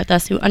journey with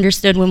us who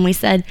understood when we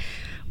said,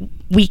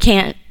 we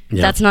can't,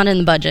 Yeah. that's not in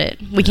the budget.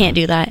 We can't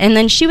do that. And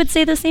then she would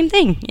say the same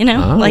thing, I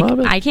love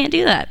it. I can't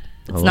do that.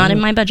 It's love not in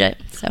it. my budget.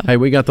 So Hey,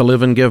 we got the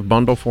Live and Give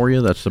bundle for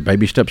you. That's the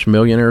Baby Steps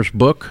Millionaires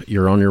book.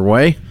 You're on your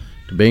way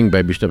to being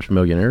Baby Steps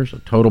Millionaires, a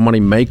Total Money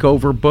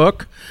Makeover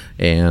book,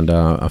 and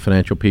a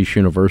Financial Peace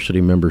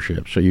University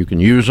membership. So you can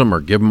use them or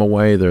give them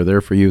away. They're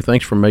there for you.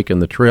 Thanks for making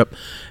the trip.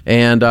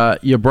 And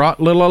you brought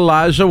little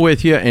Eliza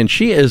with you, and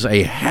she is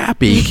a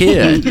happy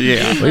kid.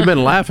 Yeah. We've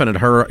been laughing at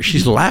her.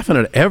 She's laughing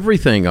at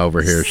everything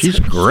over here. She's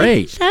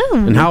great.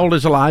 And how old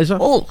is Eliza?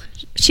 oh,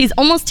 she's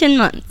almost 10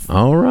 months.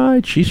 All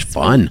right, she's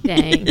fun.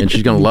 Dang. And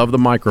she's going to love the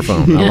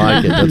microphone. I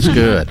like it. That's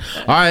good.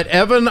 All right,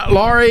 Evan,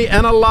 Laurie,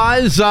 and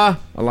Eliza.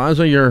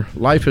 Eliza, your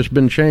life has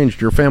been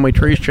changed. Your family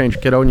tree's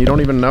changed, kiddo, and you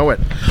don't even know it.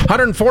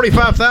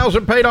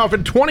 $145,000 paid off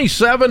in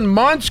 27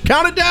 months.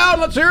 Count it down.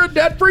 Let's hear a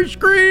debt-free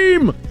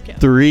scream.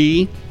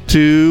 3,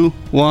 2,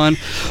 1.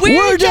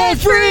 We're debt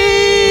free!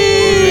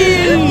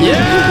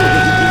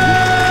 Yeah!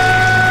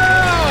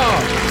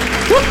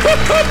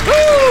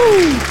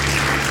 Woo-hoo-hoo-hoo!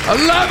 I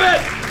love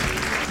it.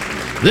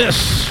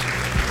 This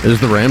is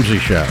The Ramsey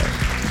Show.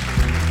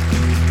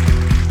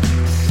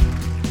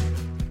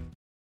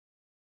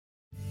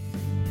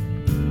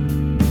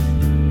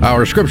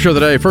 Our scripture of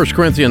the day, 1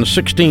 Corinthians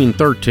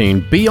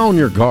 16:13. Be on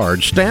your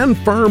guard. Stand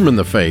firm in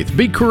the faith.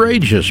 Be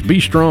courageous. Be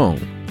strong.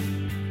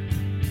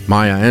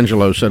 Maya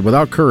Angelou said,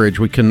 without courage,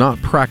 we cannot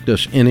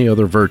practice any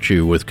other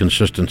virtue with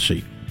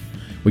consistency.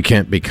 We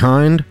can't be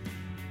kind,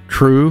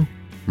 true,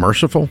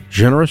 merciful,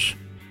 generous,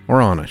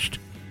 or honest.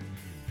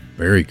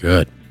 Very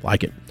good.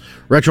 Like it.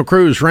 Rachel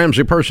Cruz,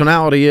 Ramsey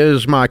Personality,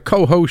 is my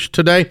co-host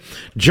today.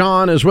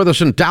 John is with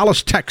us in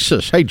Dallas,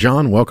 Texas. Hey,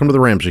 John, welcome to The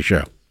Ramsey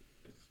Show.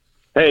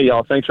 Hey,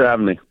 y'all. Thanks for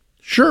having me.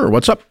 Sure.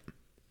 What's up?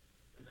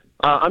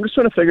 I'm just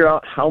trying to figure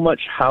out how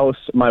much house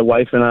my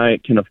wife and I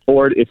can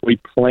afford if we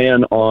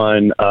plan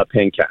on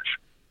paying cash.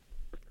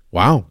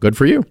 Wow. Good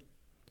for you.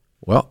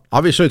 Well,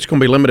 obviously it's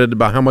going to be limited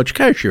by how much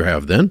cash you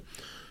have then.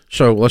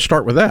 So let's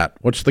start with that.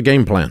 What's the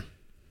game plan?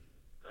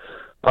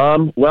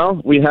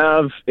 Well, we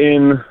have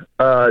in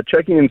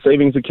checking and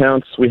savings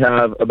accounts, we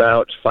have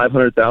about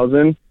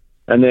 $500,000,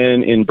 And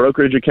then in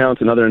brokerage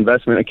accounts and other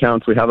investment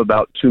accounts, we have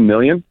about $2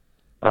 million.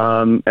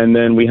 And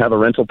then we have a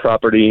rental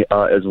property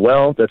as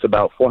well that's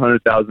about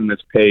 $400,000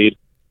 that's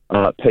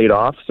paid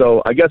off.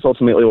 So I guess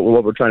ultimately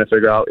what we're trying to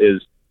figure out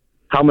is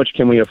how much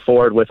can we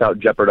afford without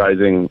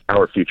jeopardizing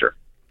our future.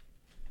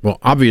 Well,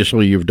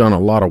 obviously, you've done a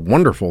lot of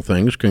wonderful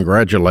things.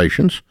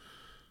 Congratulations.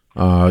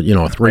 A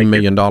 $3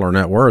 million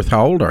net worth.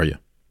 How old are you?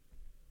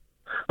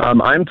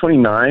 I'm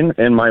 29,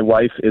 and my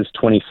wife is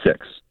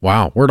 26.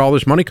 Wow. Where'd all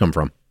this money come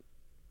from?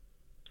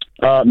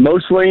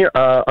 Mostly,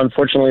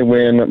 unfortunately,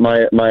 when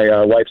my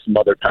wife's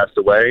mother passed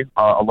away,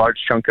 a large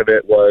chunk of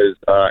it was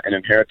an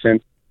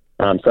inheritance.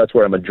 So that's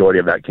where a majority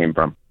of that came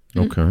from.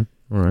 Okay.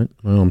 All right.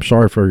 Well, I'm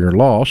sorry for your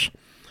loss.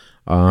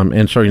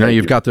 And so now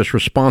you've got this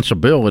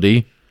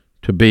responsibility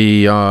to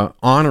be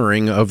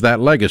honoring of that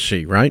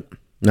legacy, right?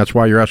 And that's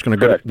why you're asking a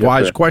good,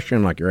 wise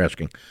question like you're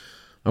asking.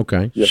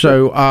 Okay. Yes,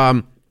 so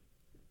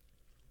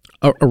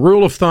a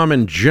rule of thumb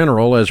in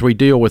general as we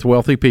deal with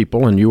wealthy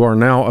people, and you are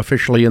now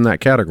officially in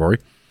that category,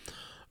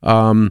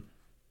 the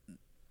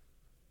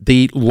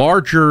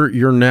larger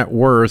your net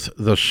worth,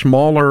 the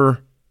smaller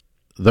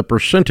the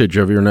percentage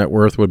of your net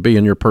worth would be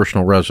in your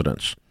personal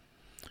residence.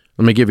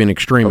 Let me give you an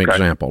extreme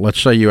example.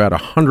 Let's say you had a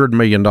 $100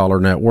 million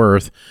net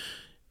worth.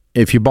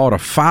 If you bought a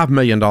 $5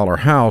 million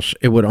house,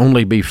 it would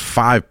only be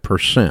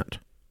 5%,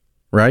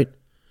 right?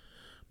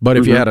 But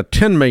if you had a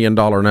 $10 million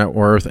net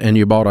worth and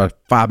you bought a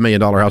 $5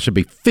 million house, it'd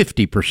be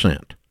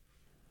 50%.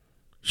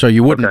 So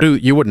you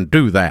wouldn't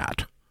do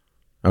that.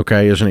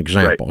 Okay, as an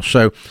example. Right.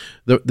 So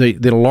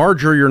the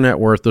larger your net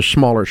worth, the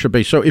smaller it should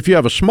be. So if you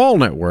have a small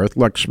net worth,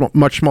 like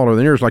much smaller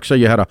than yours, like say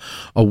you had a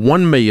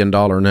 $1 million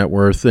net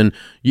worth, then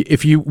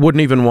if you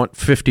wouldn't even want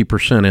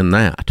 50% in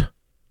that,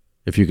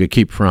 if you could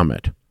keep from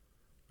it.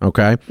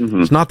 Okay?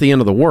 It's not the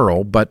end of the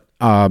world, but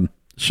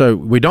so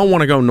we don't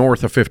want to go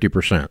north of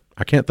 50%.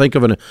 I can't think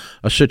of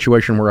a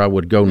situation where I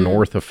would go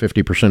north of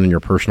 50% in your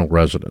personal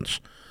residence.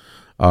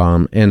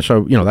 And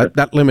so,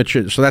 that limits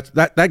you. So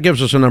that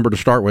gives us a number to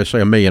start with, say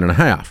 $1.5 million.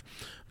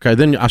 Okay.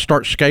 Then I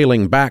start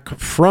scaling back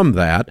from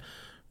that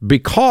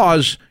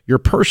because your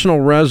personal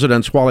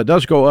residence, while it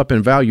does go up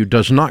in value,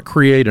 does not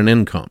create an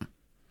income.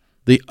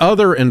 The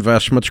other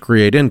investments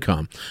create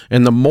income.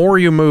 And the more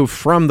you move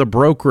from the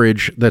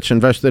brokerage that's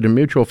invested in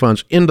mutual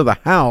funds into the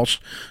house,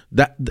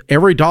 that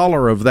every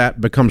dollar of that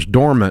becomes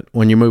dormant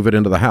when you move it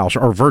into the house,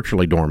 or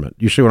virtually dormant.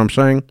 You see what I'm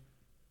saying?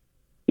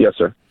 Yes,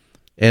 sir.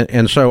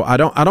 And so I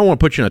don't want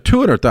to put you in a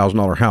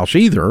 $200,000 house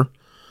either,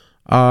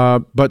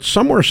 but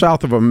somewhere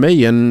south of $1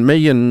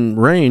 million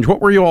range.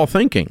 What were you all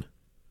thinking?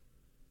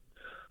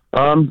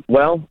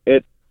 Well,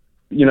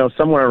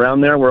 somewhere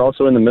around there. We're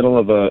also in the middle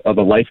of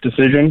a life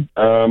decision.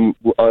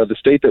 The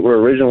state that we're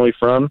originally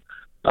from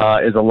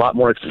is a lot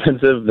more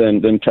expensive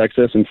than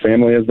Texas, and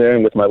family is there.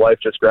 And with my wife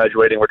just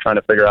graduating, we're trying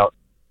to figure out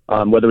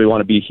whether we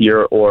want to be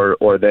here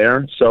or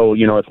there. So,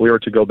 if we were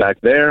to go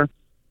back there,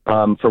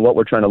 for what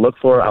we're trying to look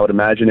for, I would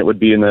imagine it would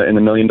be in the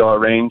 $1 million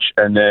range.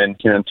 And then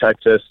here in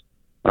Texas,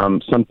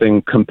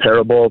 something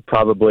comparable,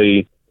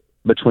 probably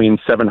between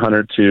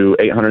 700 to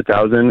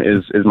 800,000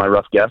 is my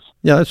rough guess.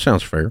 Yeah, that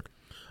sounds fair.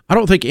 I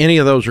don't think any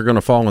of those are going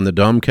to fall in the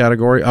dumb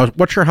category.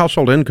 What's your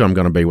household income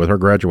going to be with her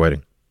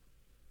graduating?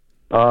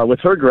 With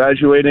her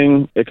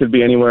graduating, it could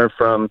be anywhere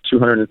from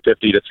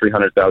 250 to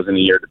 300,000 a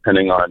year,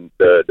 depending on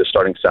the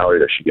starting salary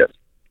that she gets.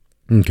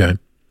 Okay,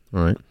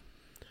 all right.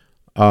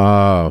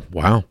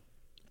 Wow.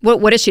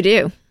 What does she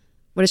do?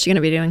 What is she going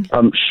to be doing?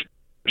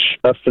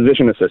 A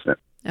physician assistant.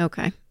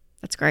 Okay,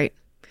 that's great.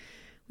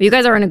 Well, you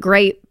guys are in a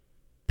great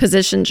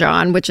position,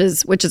 John, which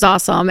is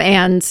awesome.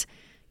 And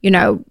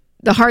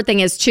the hard thing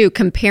is too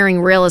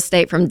comparing real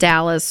estate from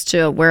Dallas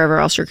to wherever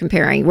else you're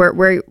comparing.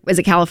 Where is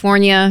it?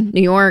 California,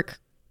 New York,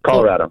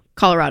 Colorado.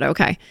 Colorado.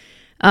 Okay.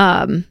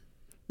 The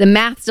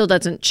math still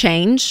doesn't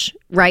change,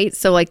 right?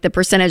 So like the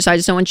percentage. So I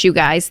just don't want you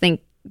guys think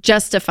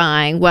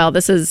justifying. Well,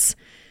 this is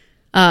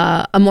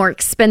a more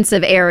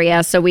expensive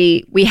area, so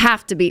we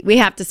have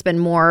to spend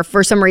more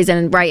for some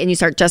reason, right? And you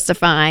start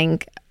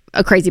justifying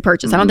a crazy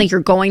purchase. I don't think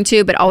you're going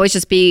to, but always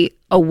just be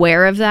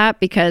aware of that,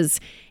 because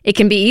it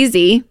can be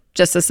easy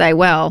just to say,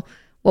 well,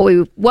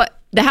 what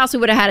the house we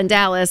would have had in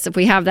Dallas, if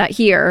we have that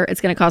here, it's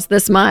going to cost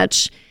this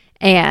much,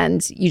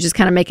 and you just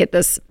kind of make it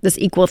this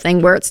equal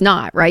thing where it's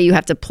not, right? You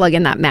have to plug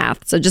in that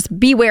math. So just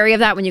be wary of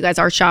that when you guys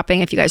are shopping.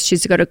 If you guys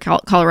choose to go to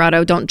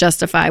Colorado, don't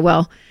justify,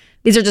 well,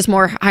 these are just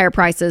more higher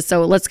prices,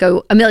 so let's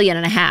go $1.5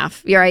 million,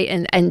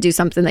 right? And do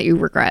something that you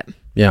regret.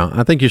 Yeah,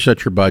 I think you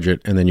set your budget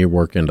and then you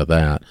work into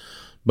that.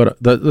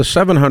 But the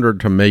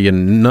 700 to $1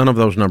 million, none of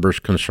those numbers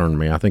concern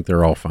me. I think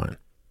they're all fine.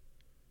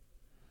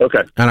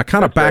 Okay. And I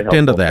kind of backed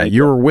into that.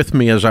 You were with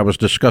me as I was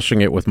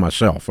discussing it with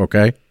myself,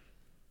 okay?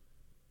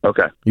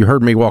 Okay. You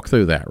heard me walk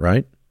through that,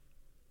 right?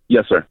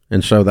 Yes, sir.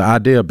 And so the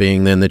idea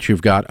being then that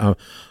you've got a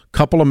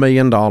couple of $1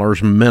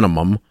 million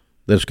minimum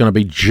that's going to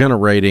be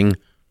generating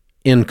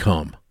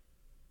income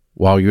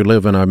while you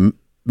live in a $1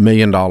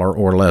 million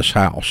or less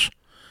house.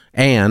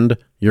 And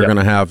you're going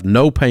to have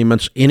no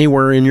payments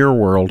anywhere in your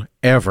world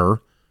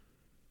ever.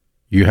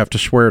 You have to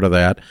swear to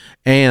that,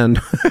 and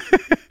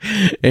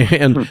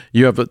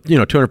you have a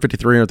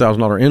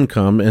 $250,000-$300,000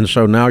 income, and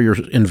so now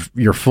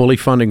you're fully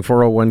funding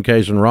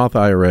 401ks and Roth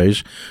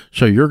IRAs.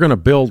 So you're going to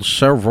build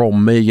several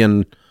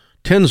million,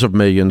 tens of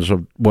millions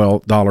of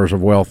dollars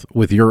of wealth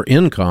with your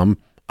income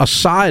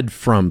aside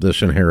from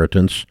this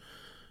inheritance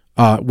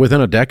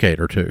within a decade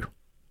or two.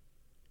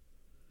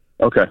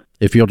 Okay.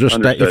 If you'll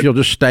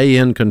just stay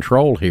in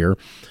control here,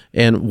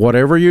 and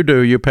whatever you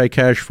do, you pay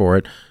cash for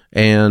it,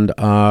 and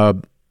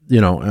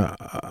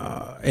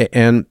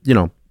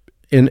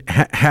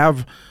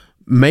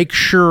make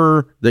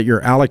sure that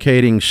you're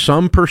allocating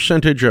some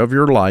percentage of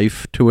your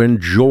life to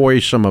enjoy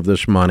some of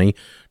this money,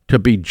 to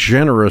be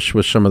generous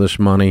with some of this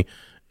money,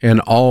 and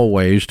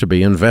always to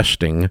be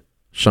investing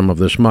some of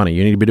this money.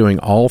 You need to be doing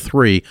all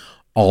three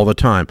all the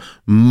time.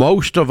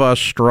 Most of us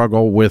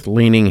struggle with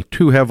leaning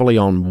too heavily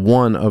on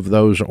one of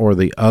those or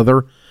the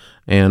other,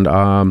 and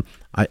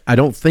I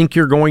don't think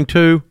you're going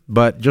to,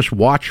 but just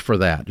watch for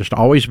that. Just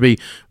always be.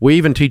 We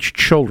even teach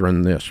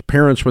children this.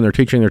 Parents, when they're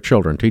teaching their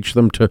children, teach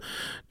them to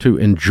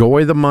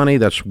enjoy the money.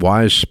 That's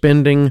wise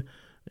spending,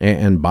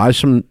 and buy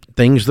some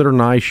things that are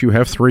nice. You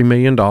have $3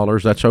 million.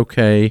 That's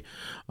okay.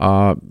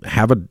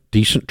 Have a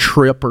decent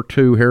trip or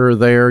two here or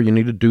there. You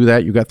need to do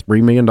that. You got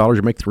 $3 million.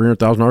 You make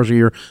 $300,000 a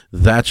year.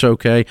 That's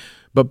okay.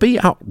 But be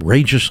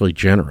outrageously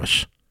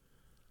generous.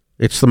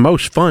 It's the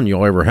most fun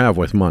you'll ever have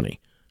with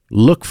money.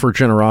 Look for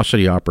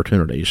generosity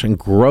opportunities and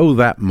grow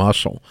that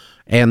muscle,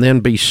 and then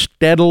be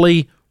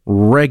steadily,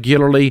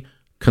 regularly,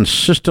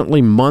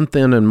 consistently, month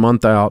in and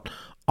month out,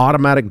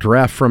 automatic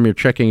draft from your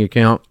checking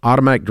account,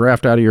 automatic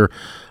draft out of your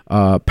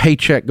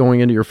paycheck going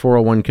into your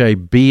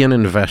 401k. Be an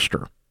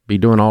investor. Be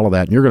doing all of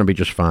that, and you're going to be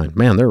just fine.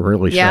 Man, they're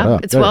really set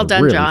up. It's well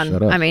done, really,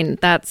 John. I mean,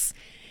 that's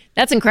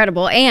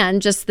incredible. And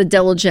just the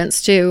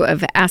diligence, too,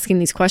 of asking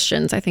these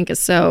questions, I think is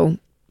so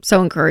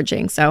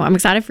encouraging. So I'm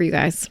excited for you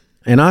guys.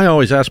 And I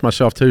always ask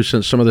myself, too,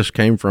 since some of this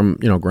came from,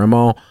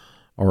 grandma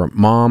or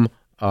mom,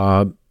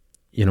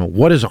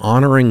 what is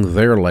honoring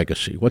their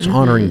legacy? What's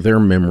honoring their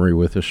memory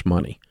with this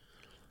money?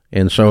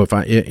 And so if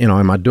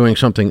am I doing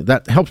something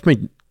that helps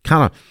me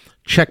kind of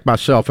check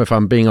myself if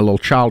I'm being a little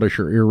childish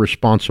or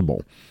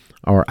irresponsible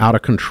or out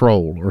of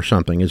control or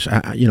something? Is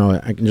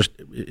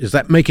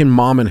that making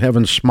mom in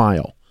heaven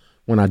smile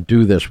when I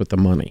do this with the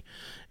money?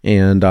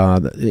 And,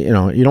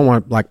 you don't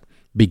want to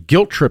be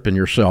guilt tripping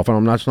yourself.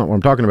 And that's not what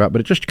I'm talking about,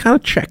 but it just kind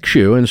of checks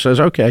you and says,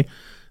 okay,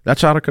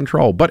 that's out of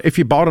control. But if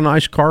you bought a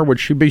nice car, would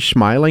she be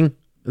smiling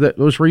that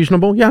was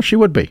reasonable? Yeah, she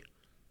would be,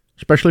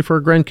 especially for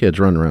her grandkids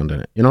running around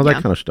in it, that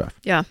kind of stuff.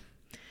 Yeah.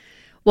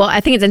 Well, I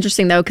think it's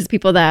interesting though, because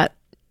people that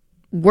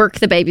work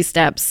the baby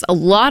steps, a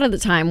lot of the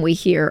time we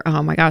hear,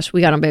 oh my gosh,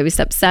 we got on baby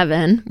step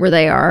 7 where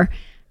they are,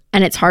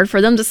 and it's hard for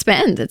them to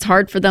spend. It's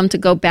hard for them to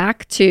go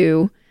back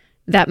to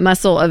that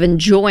muscle of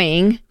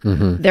enjoying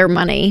their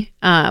money.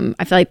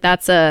 I feel like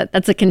that's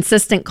a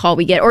consistent call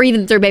we get, or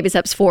even through baby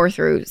steps 4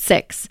 through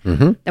 6.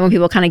 Then when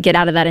people kind of get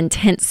out of that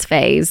intense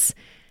phase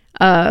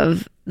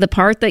of the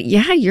part that,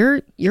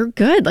 you're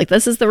good. Like,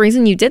 this is the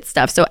reason you did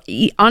stuff. So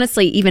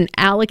honestly, even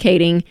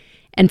allocating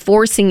and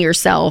forcing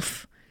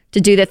yourself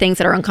to do the things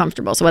that are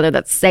uncomfortable. So whether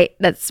that's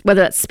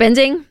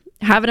spending,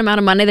 have an amount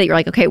of money that you're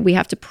like, okay, we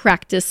have to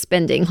practice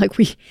spending.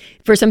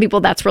 For some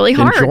people, that's really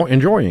hard.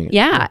 Enjoying it.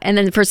 Yeah. And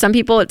then for some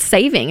people, it's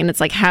saving. And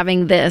it's like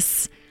having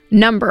this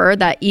number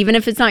that even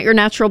if it's not your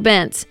natural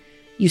bent,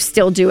 you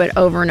still do it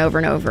over and over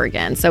and over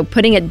again. So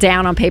putting it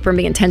down on paper and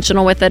being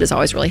intentional with it is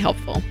always really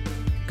helpful.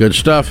 Good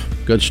stuff.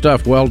 Good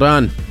stuff. Well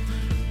done.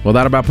 Well,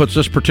 that about puts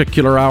this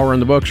particular hour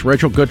in the books.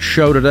 Rachel, good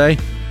show today.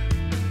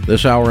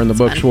 This hour in the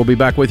books. We'll be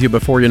back with you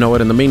before you know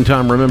it. In the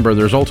meantime, remember,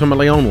 there's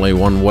ultimately only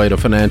one way to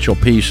financial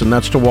peace, and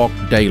that's to walk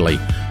daily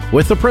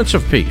with the Prince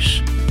of Peace,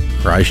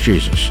 Christ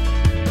Jesus.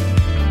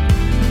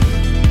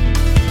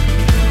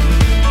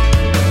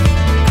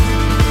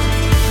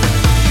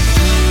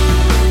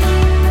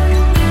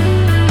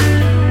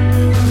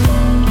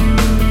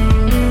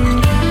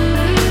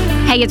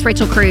 Hey, it's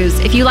Rachel Cruz.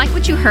 If you like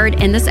what you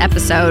heard in this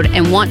episode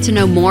and want to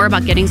know more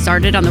about getting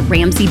started on the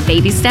Ramsey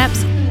baby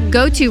steps,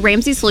 go to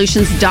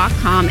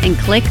RamseySolutions.com and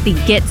click the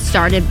Get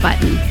Started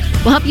button.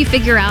 We'll help you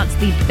figure out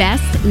the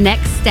best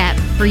next step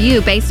for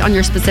you based on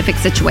your specific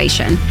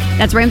situation.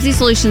 That's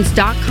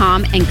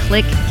RamseySolutions.com and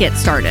click Get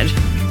Started.